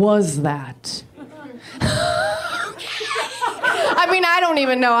was that?" I mean, I don't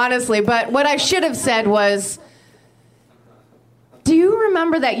even know, honestly, but what I should have said was, "Do you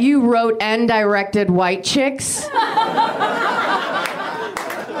remember that you wrote and directed White Chicks?"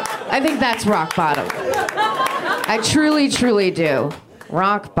 I think that's rock bottom. I truly, truly do.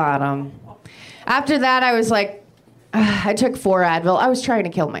 Rock bottom. After that, I was like, I took 4 Advil. I was trying to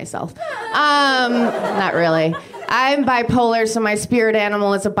kill myself. Not really. I'm bipolar, so my spirit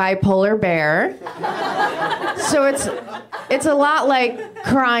animal is a bipolar bear. So it's a lot like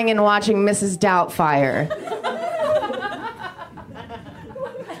crying and watching Mrs. Doubtfire.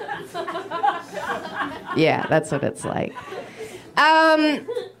 Yeah, that's what it's like.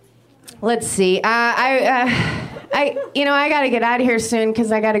 Let's see. I gotta get out of here soon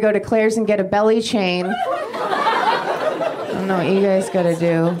because I gotta go to Claire's and get a belly chain. I don't know what you guys gotta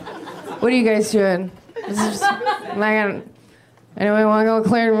do. What are you guys doing? Anyone want to go to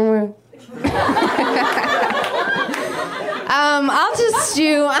Claire's? I'll just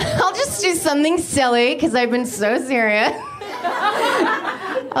do something silly because I've been so serious.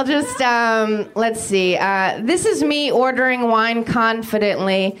 I'll just, let's see. This is me ordering wine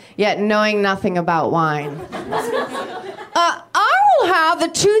confidently, yet knowing nothing about wine. I will have the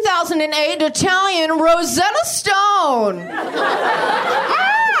 2008 Italian Rosetta Stone.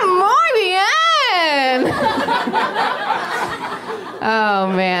 Muy bien. Oh,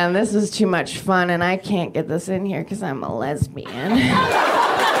 man, this is too much fun, and I can't get this in here because I'm a lesbian.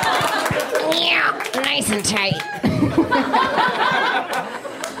 Yeah, nice and tight.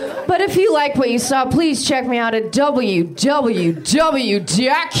 But if you like what you saw, please check me out at www.com.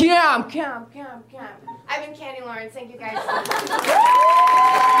 I've been Candy Lawrence. Thank you, guys.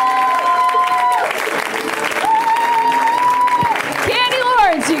 Candy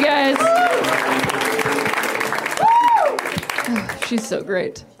Lawrence, you guys. She's so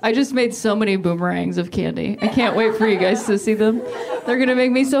great. I just made so many boomerangs of Candy. I can't wait for you guys to see them. They're going to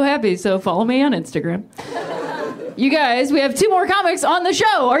make me so happy, so follow me on Instagram. You guys, we have 2 more comics on the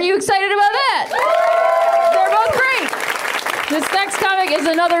show. Are you excited about that? They're both great. This next comic is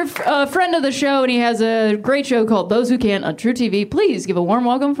another friend of the show, and he has a great show called Those Who Can't on True TV. Please give a warm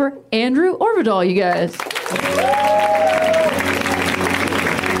welcome for Andrew Orvidal, you guys.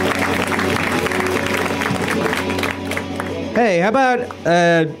 Hey, how about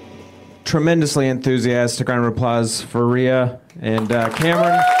tremendously enthusiastic round of applause for Rhea and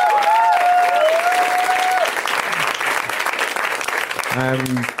Cameron?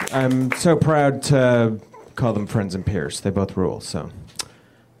 I'm so proud to call them friends and peers. They both rule, so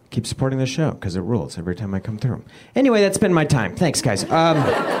keep supporting the show because it rules every time I come through. Anyway, that's been my time. Thanks, guys.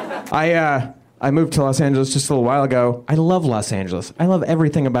 I moved to Los Angeles just a little while ago. I love Los Angeles. I love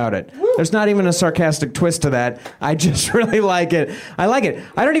everything about it. There's not even a sarcastic twist to that. I just really like it. I like it.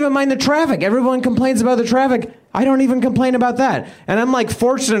 I don't even mind the traffic. Everyone complains about the traffic. I don't even complain about that. And I'm like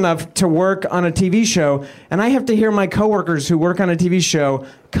fortunate enough to work on a TV show, and I have to hear my coworkers who work on a TV show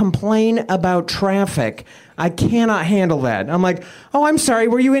complain about traffic. I cannot handle that. I'm like, oh, I'm sorry,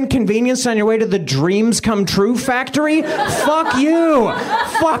 were you inconvenienced on your way to the Dreams Come True factory? Fuck you.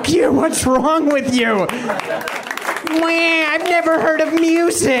 Fuck you. What's wrong with you? I've never heard of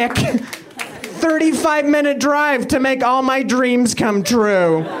music. 35-minute drive to make all my dreams come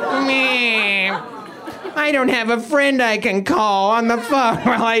true. I don't have a friend I can call on the phone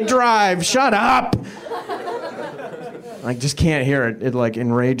while I drive. Shut up. I just can't hear it. It like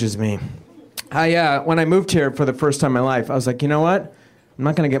enrages me. When I moved here for the first time in my life, I was like, you know what? I'm I'm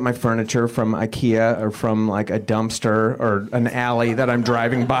not going to get my furniture from IKEA or from like a dumpster or an alley that I'm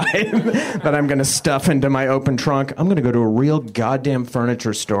driving by that I'm going to stuff into my open trunk. I'm going to go to a real goddamn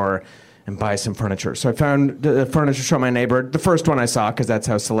furniture store and buy some furniture. So I found the furniture store, my neighbor, the first one I saw, because that's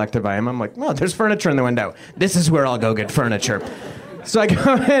how selective I am. I'm like, oh, there's furniture in the window. This is where I'll go get furniture. So I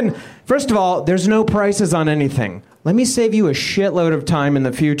go in. First of all, there's no prices on anything. Let me save you a shitload of time in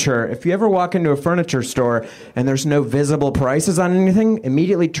the future. If you ever walk into a furniture store and there's no visible prices on anything,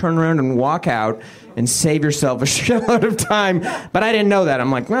 immediately turn around and walk out and save yourself a shitload of time. But I didn't know that.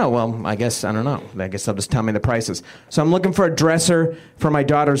 I'm like, oh, well, I guess, I don't know. I guess they'll just tell me the prices. So I'm looking for a dresser for my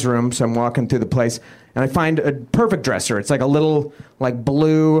daughter's room. So I'm walking through the place and I find a perfect dresser. It's like a little, like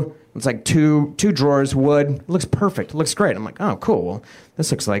blue, it's like two drawers, wood. It looks perfect. It looks great. I'm like, oh, cool. Well,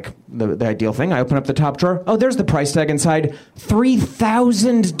 this looks like the ideal thing. I open up the top drawer. Oh, there's the price tag inside.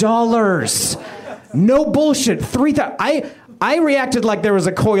 $3,000. No bullshit. $3,000. I reacted like there was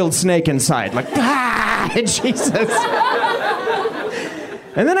a coiled snake inside. Like, Jesus.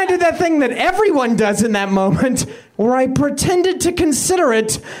 And then I did that thing that everyone does in that moment, where I pretended to consider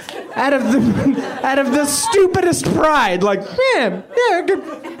it out of the stupidest pride. Like,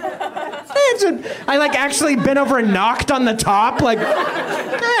 I like actually bent over and knocked on the top. Like,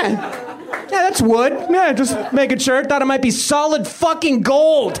 yeah, that's wood. Yeah, just making sure. Thought it might be solid fucking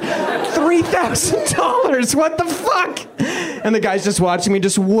gold. $3,000. What the fuck? And the guy's just watching me,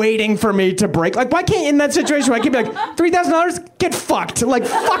 just waiting for me to break. Like, why can't, in that situation, I can't be like, $3,000? Get fucked. Like,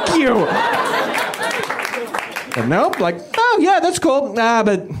 fuck you. But nope, like, oh, yeah, that's cool.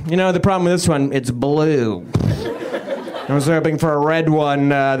 But, you know, the problem with this one, it's blue. I was hoping for a red one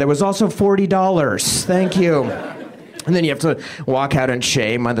that was also $40. Thank you. And then you have to walk out in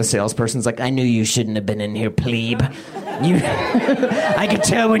shame while the salesperson's like, I knew you shouldn't have been in here, plebe. I could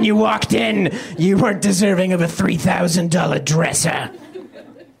tell when you walked in, you weren't deserving of a $3,000 dresser.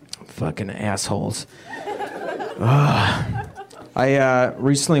 Fucking assholes. I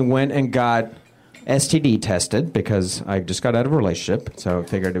recently went and got STD tested because I just got out of a relationship. So I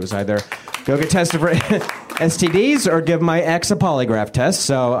figured it was either go get tested for STDs or give my ex a polygraph test.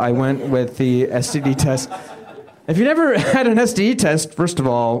 So I went with the STD test. If you never had an STD test, first of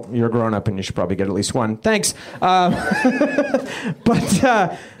all, you're a grown-up and you should probably get at least one. Thanks. But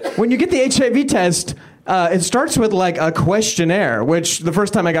when you get the HIV test, it starts with like a questionnaire, which the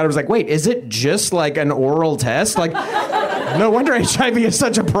first time I got it was like, wait, is it just like an oral test? Like, no wonder HIV is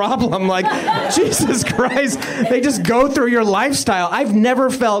such a problem. Like, Jesus Christ, they just go through your lifestyle. I've never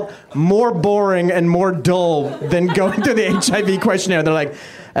felt more boring and more dull than going through the HIV questionnaire. They're like,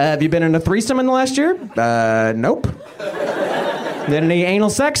 have you been in a threesome in the last year? Nope. Then any anal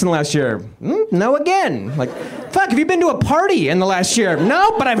sex in the last year? No again. Like, fuck, have you been to a party in the last year?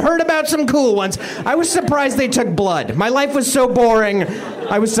 No, but I've heard about some cool ones. I was surprised they took blood. My life was so boring,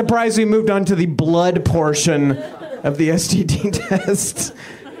 I was surprised we moved on to the blood portion of the STD test.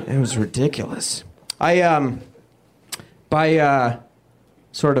 It was ridiculous. By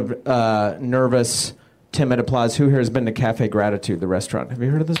sort of nervous, timid applause, who here has been to Cafe Gratitude, the restaurant? Have you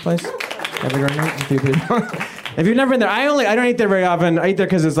heard of this place? Cafe Gratitude? A few people. If you've never been there, I don't eat there very often. I eat there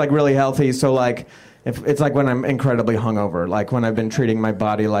because it's like really healthy. So like, if it's like when I'm incredibly hungover, like when I've been treating my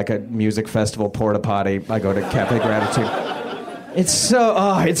body like a music festival porta potty, I go to Cafe Gratitude. It's so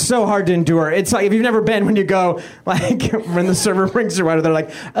hard to endure. It's like if you've never been, when you go, like when the server brings your water, they're like,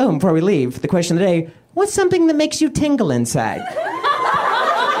 oh, before we leave, the question of the day: what's something that makes you tingle inside?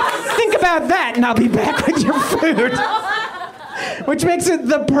 Think about that, and I'll be back with your food. Which makes it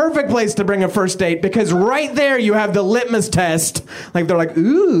the perfect place to bring a first date, because right there you have the litmus test. Like, they're like,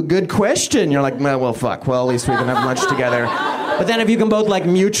 ooh, good question. You're like, well, fuck. Well, at least we can have lunch together. But then if you can both, like,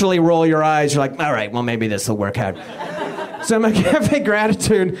 mutually roll your eyes, you're like, all right, well, maybe this will work out. So at my Cafe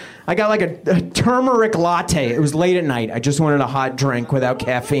Gratitude, I got like a turmeric latte. It was late at night. I just wanted a hot drink without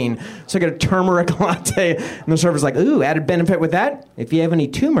caffeine. So I got a turmeric latte. And the server's like, ooh, added benefit with that? If you have any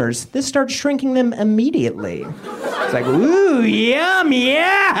tumors, this starts shrinking them immediately. It's like, ooh, yum,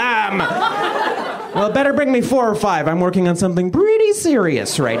 yum. Well, it better bring me 4 or 5. I'm working on something pretty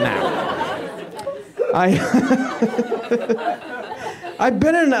serious right now. I've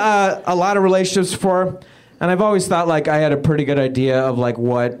been in a lot of relationships before. And I've always thought, like, I had a pretty good idea of, like,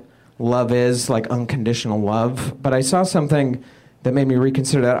 what love is, like, unconditional love. But I saw something that made me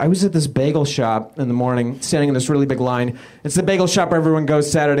reconsider that. I was at this bagel shop in the morning, standing in this really big line. It's the bagel shop where everyone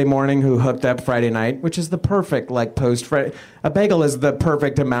goes Saturday morning who hooked up Friday night, which is the perfect, like, post-Friday. A bagel is the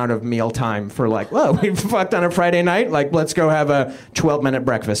perfect amount of meal time for, like, whoa, we fucked on a Friday night? Like, let's go have a 12-minute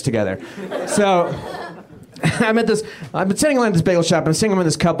breakfast together. So I've been sitting in this bagel shop. I'm sitting with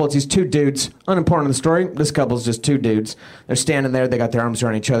this couple. It's these two dudes. Unimportant in the story. This couple's just two dudes. They're standing there. They got their arms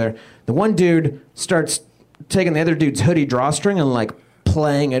around each other. The one dude starts taking the other dude's hoodie drawstring and like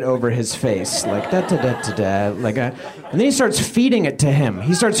playing it over his face, like da da da da da, like and then he starts feeding it to him.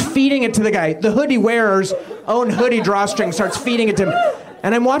 He starts feeding it to the guy. The hoodie wearer's own hoodie drawstring starts feeding it to him.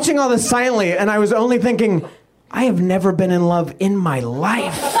 And I'm watching all this silently, and I was only thinking, I have never been in love in my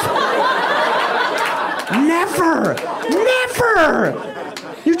life. Never!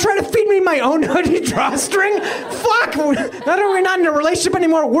 You're trying to feed me my own hoodie drawstring? Fuck! We're not in a relationship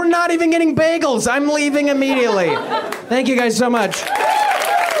anymore. We're not even getting bagels. I'm leaving immediately. Thank you guys so much.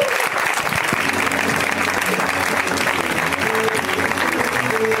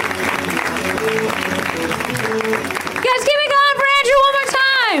 Guys, keep it going for Andrew one more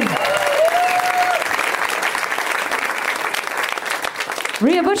time.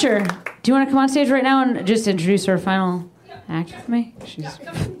 Rhea Butcher, do you want to come on stage right now and just introduce her final act with me? She's...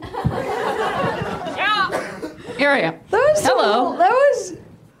 Here I am. Hello. That was...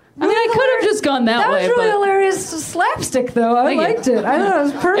 I mean, I could have just gone that way. That was really hilarious slapstick, though. I liked it. I thought it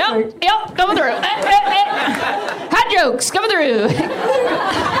was perfect. Yep, coming through. Hot jokes, coming through.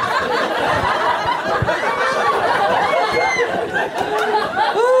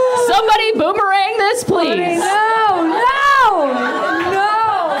 Somebody boomerang this, please. No.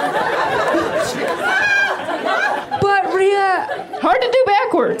 But Rhea, hard to do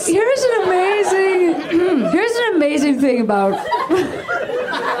backwards. Here's an amazing thing about.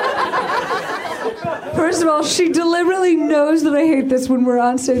 First of all, she deliberately knows that I hate this when we're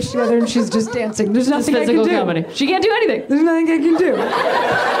on stage together and she's just dancing. There's nothing I can do. Comedy. She can't do anything. There's nothing I can do.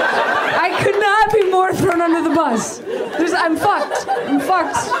 I could not be more thrown under the bus. I'm fucked. I'm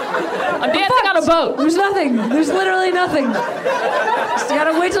dancing on a boat. There's nothing. There's literally nothing. Just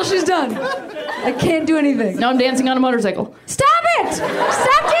gotta wait till she's done. I can't do anything. No, I'm dancing on a motorcycle. Stop it! Stop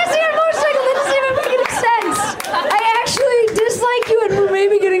dancing on a motorcycle. That doesn't even make any sense. I actually dislike you, and we're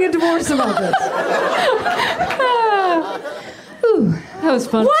maybe getting a divorce about this. Ooh, that was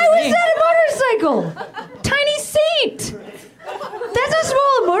fun. Why was that a motorcycle? Tiny seat. That's how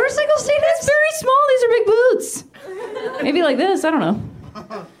small a motorcycle seat is? It's very small. These are big boots. Maybe like this. I don't know.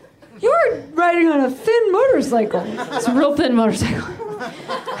 You were riding on a thin motorcycle. It's a real thin motorcycle.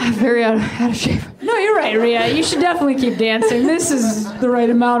 I'm very out of shape. No, you're right, Rhea. You should definitely keep dancing. This is the right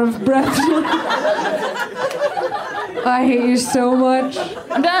amount of breath. I hate you so much.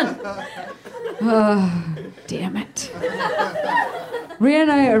 I'm done. Damn it. Rhea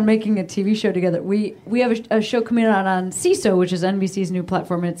and I are making a TV show together. We have a show coming out on CISO, which is NBC's new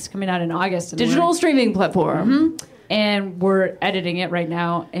platform. It's coming out in August. Digital streaming platform. Mm-hmm. And we're editing it right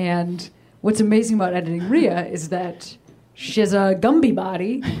now. And what's amazing about editing Rhea is that she has a Gumby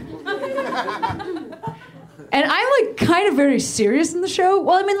body. And I'm like kind of very serious in the show.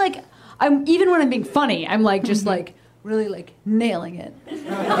 Well, I mean, like, I'm even when I'm being funny, I'm like just like really like nailing it.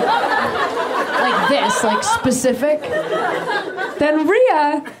 Like this, like specific. Then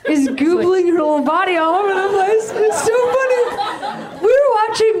Rhea is googling her little body all over the place. It's so funny. We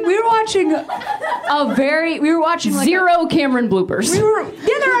were watching like zero Cameron bloopers. There are no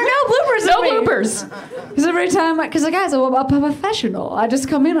bloopers. No bloopers. Because every time, guys, I'm a professional. I just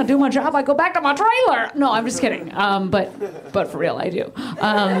come in, I do my job, I go back to my trailer. No, I'm just kidding. But for real, I do.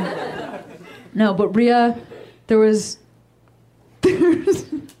 No, but Rhea, there's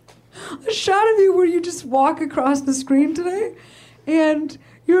a shot of you where you just walk across the screen today, and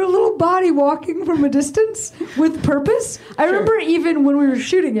you're a little body walking from a distance with purpose. I remember even when we were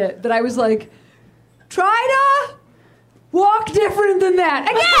shooting it that I was like, try to walk different than that.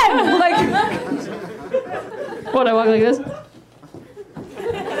 Again! What, I walk like this? No, you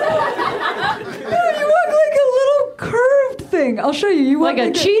walk like a little curved thing. I'll show you. You walk like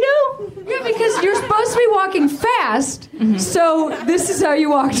a Cheeto? Yeah, because you're supposed to be walking fast, so this is how you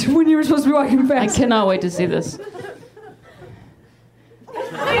walked when you were supposed to be walking fast. I cannot wait to see this.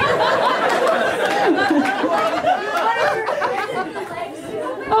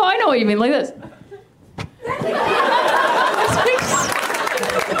 Oh, I know what you mean, like this. That's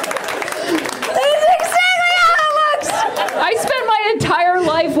exactly how it looks! I spent my entire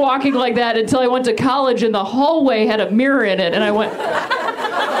life walking like that until I went to college and the hallway had a mirror in it, and I went...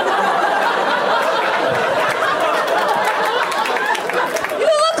 You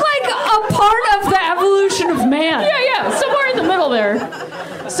look like a part of the evolution of man. Yeah, somewhere in the middle there.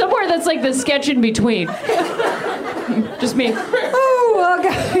 Somewhere that's like the sketch in between. Just me. Oh, well,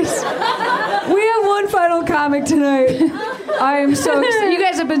 guys. We have one final comic tonight. I am so excited. You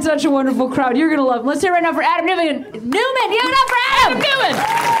guys have been such a wonderful crowd. You're going to love him. Let's hear it right now for Adam Newman. Give it up for Adam! Newman!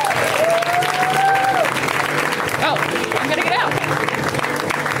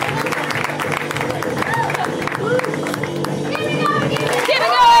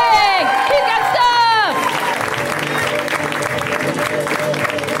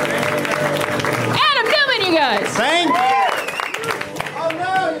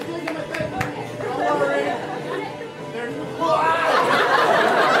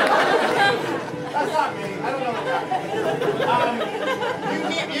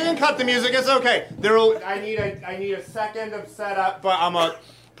 cut the music. It's okay. I need a second of setup, but I'm a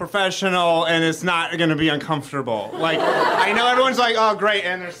professional, and it's not going to be uncomfortable. Like, I know everyone's like, oh, great,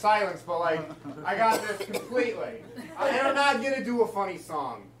 and there's silence, but, like, I got this completely. And I'm not going to do a funny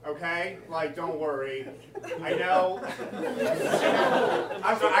song, okay? Like, don't worry. I know.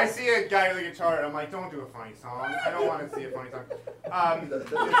 I'm sorry, I see a guy with a guitar, and I'm like, don't do a funny song. I don't want to see a funny song. It's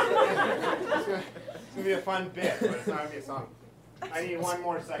going to be a fun bit, but it's not going to be a song. I need one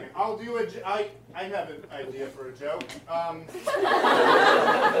more second. I'll do I have an idea for a joke.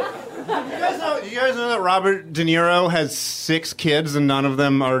 You guys know that Robert De Niro has 6 kids and none of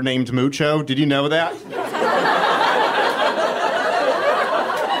them are named Mucho? Did you know that?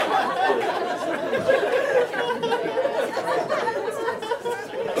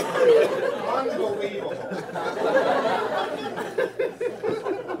 Unbelievable.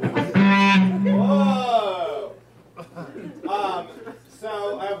 Whoa.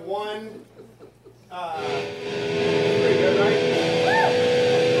 So I have one. Pretty good, right?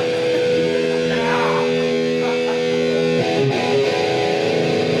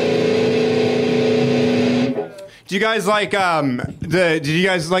 Do you guys like Did you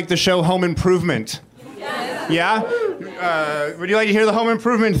guys like the show Home Improvement? Yes. Yeah. Would you like to hear the Home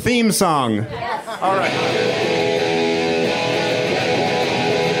Improvement theme song? Yes. All right.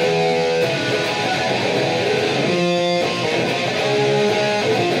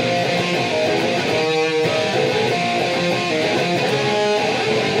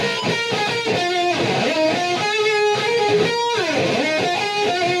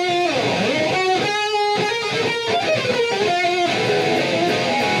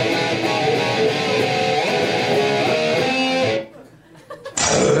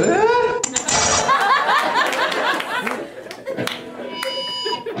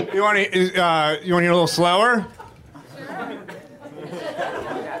 You want to hear a little slower?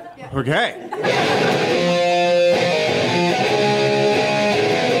 Okay.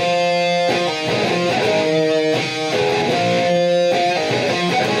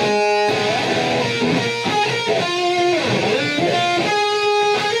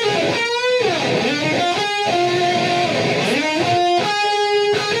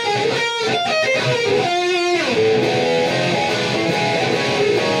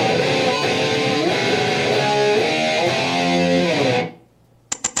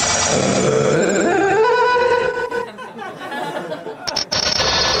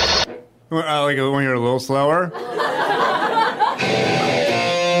 Like when you're a little slower.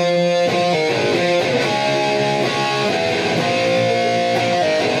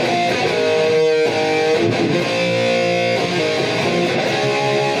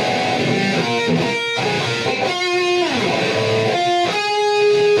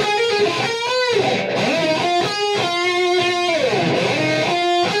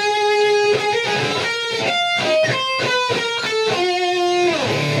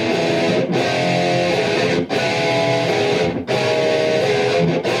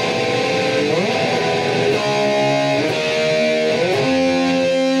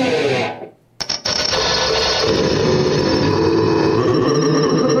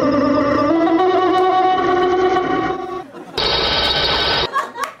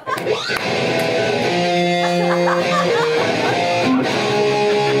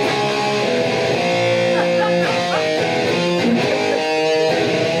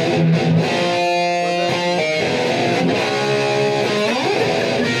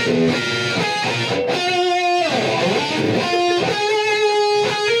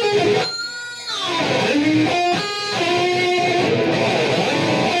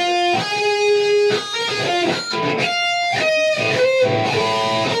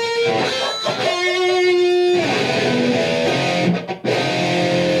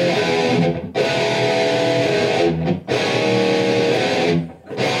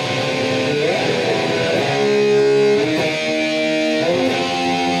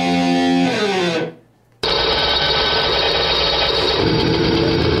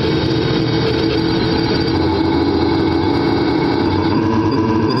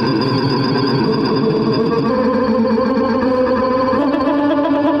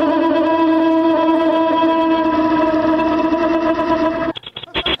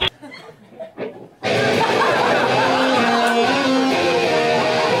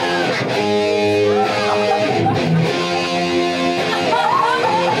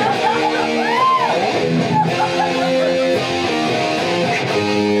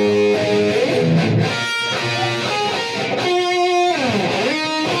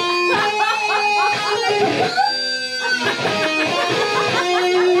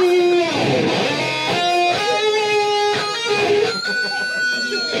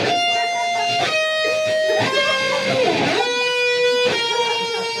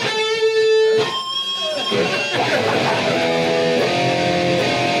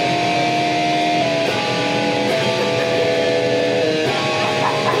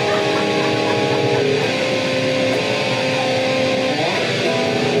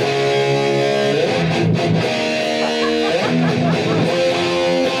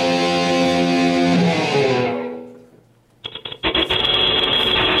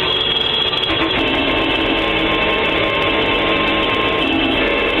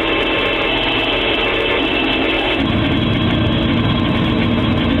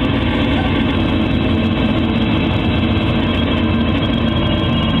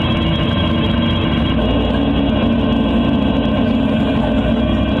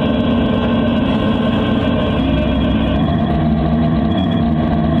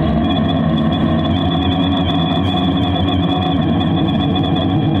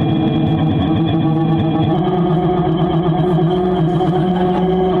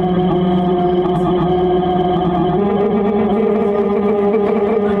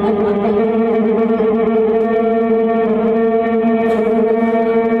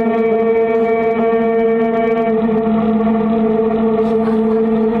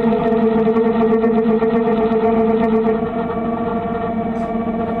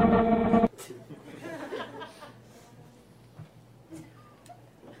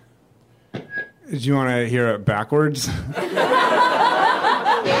 Did you want to hear it backwards?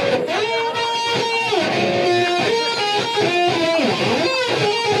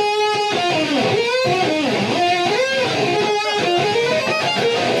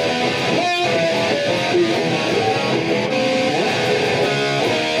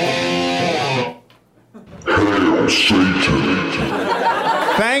 Hail Satan.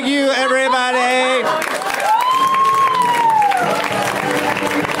 Thank you, everybody.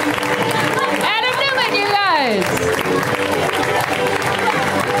 Adam Newman, you guys.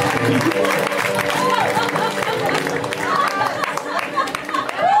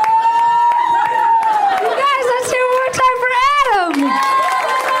 You guys, let's do one more time for Adam.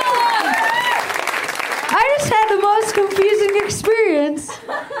 I just had the most confusing experience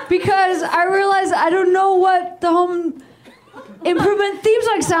because I realized I don't know what the Home Improvement theme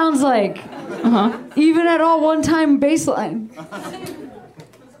song sounds like. Even at all one-time bass line.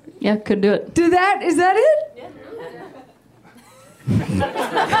 Yeah, could do it. Is that it?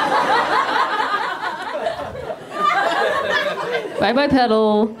 Bye-bye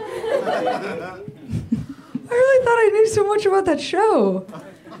pedal. I really thought I knew so much about that show.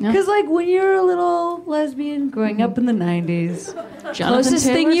 Because, like, when you're a little lesbian growing up in the 90s, closest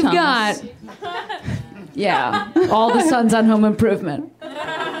Taylor thing you've Thomas. got. Yeah, all the sons on Home Improvement.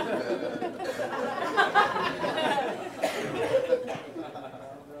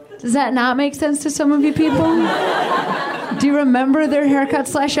 Does that not make sense to some of you people? Do you remember their haircut /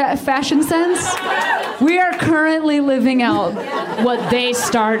 fashion sense? We are currently living out what they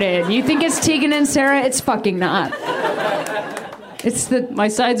started. You think it's Tegan and Sarah? It's fucking not. My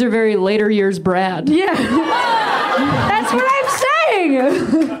sides are very later years Brad. Yeah. That's what I'm saying.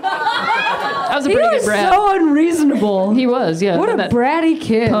 That was a pretty good Brad. He was so unreasonable. He was, yeah. What a That bratty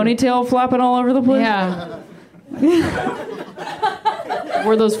kid. Ponytail flopping all over the place. Yeah.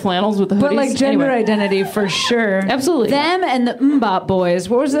 Wore those flannels with the hoodies. But like gender Anyway. identity for sure. Absolutely. Them and the Mbop boys.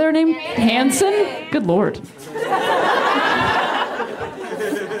 What was their name? Hanson? Good lord.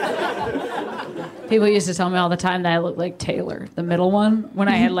 People used to tell me all the time that I looked like Taylor, the middle one, when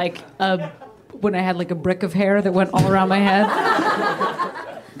I had like a brick of hair that went all around my head.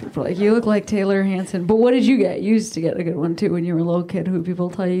 People were like, you look like Taylor Hanson. But what did you get? You used to get a good one too when you were a little kid. Who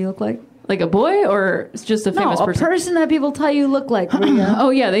people tell you look like? Like a boy or it's just a famous person? A person that people tell you look like. Oh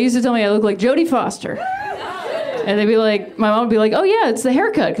yeah, they used to tell me I look like Jodie Foster. And they'd be like, my mom would be like, oh yeah, it's the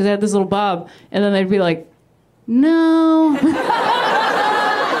haircut because I had this little bob. And then they'd be like, no.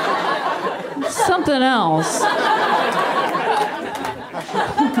 Something else.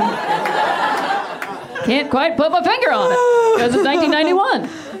 Can't quite put my finger on it because it's 1991.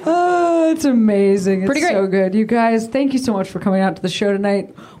 Oh, it's amazing. Pretty It's great. so good. You guys, thank you so much for coming out to the show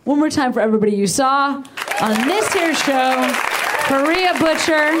tonight. One more time for everybody you saw on this here show. Faria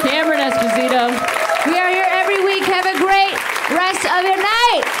Butcher. Cameron Esposito. We are here every week. Have a great rest of your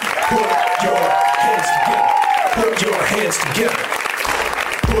night. Put your hands together.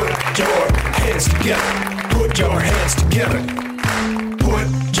 Put your hands together. Put your hands together. Put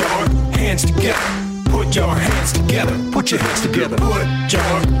your hands together. Put your hands together. Put your hands together. Put your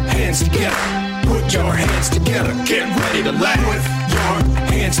hands together. Put your hands together. Get ready to laugh. Put your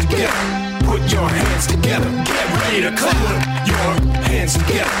hands together. Put your hands together. Get ready to clap. Put your hands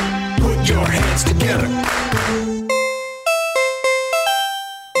together. Put your hands together.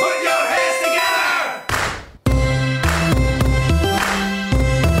 Put your hands together.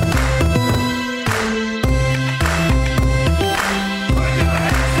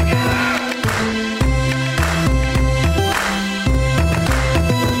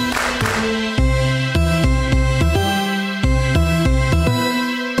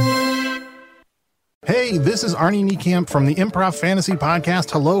 Hey, this is Arnie Niekamp from the Improv Fantasy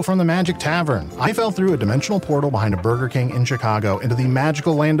Podcast Hello from the Magic Tavern. I fell through a dimensional portal behind a Burger King in Chicago into the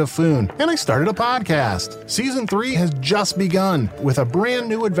magical land of Foon, and I started a podcast. Season 3 has just begun with a brand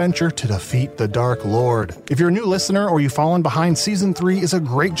new adventure to defeat the Dark Lord. If you're a new listener or you've fallen behind, Season 3 is a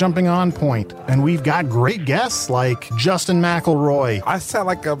great jumping on point, and we've got great guests like Justin McElroy. I sound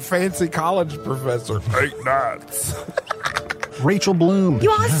like a fancy college professor. 8 nuts. Rachel Bloom. You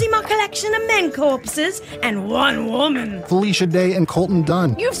want to see my collection of men corpses and one woman? Felicia Day and Colton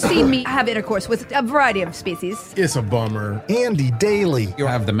Dunn. You've seen me have intercourse with a variety of species. It's a bummer. Andy Daly. You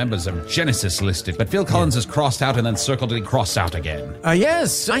have the members of Genesis listed, but Phil Collins is crossed out and then circled and crossed out again.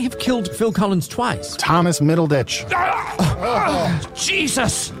 Yes, I have killed Phil Collins twice. Thomas Middleditch.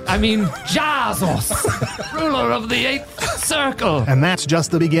 Jesus! I mean, Jesus! Ruler of the 8th circle! And that's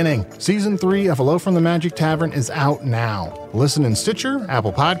just the beginning. Season 3 of Hello from the Magic Tavern is out now. Listen in Stitcher,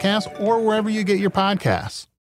 Apple Podcasts, or wherever you get your podcasts.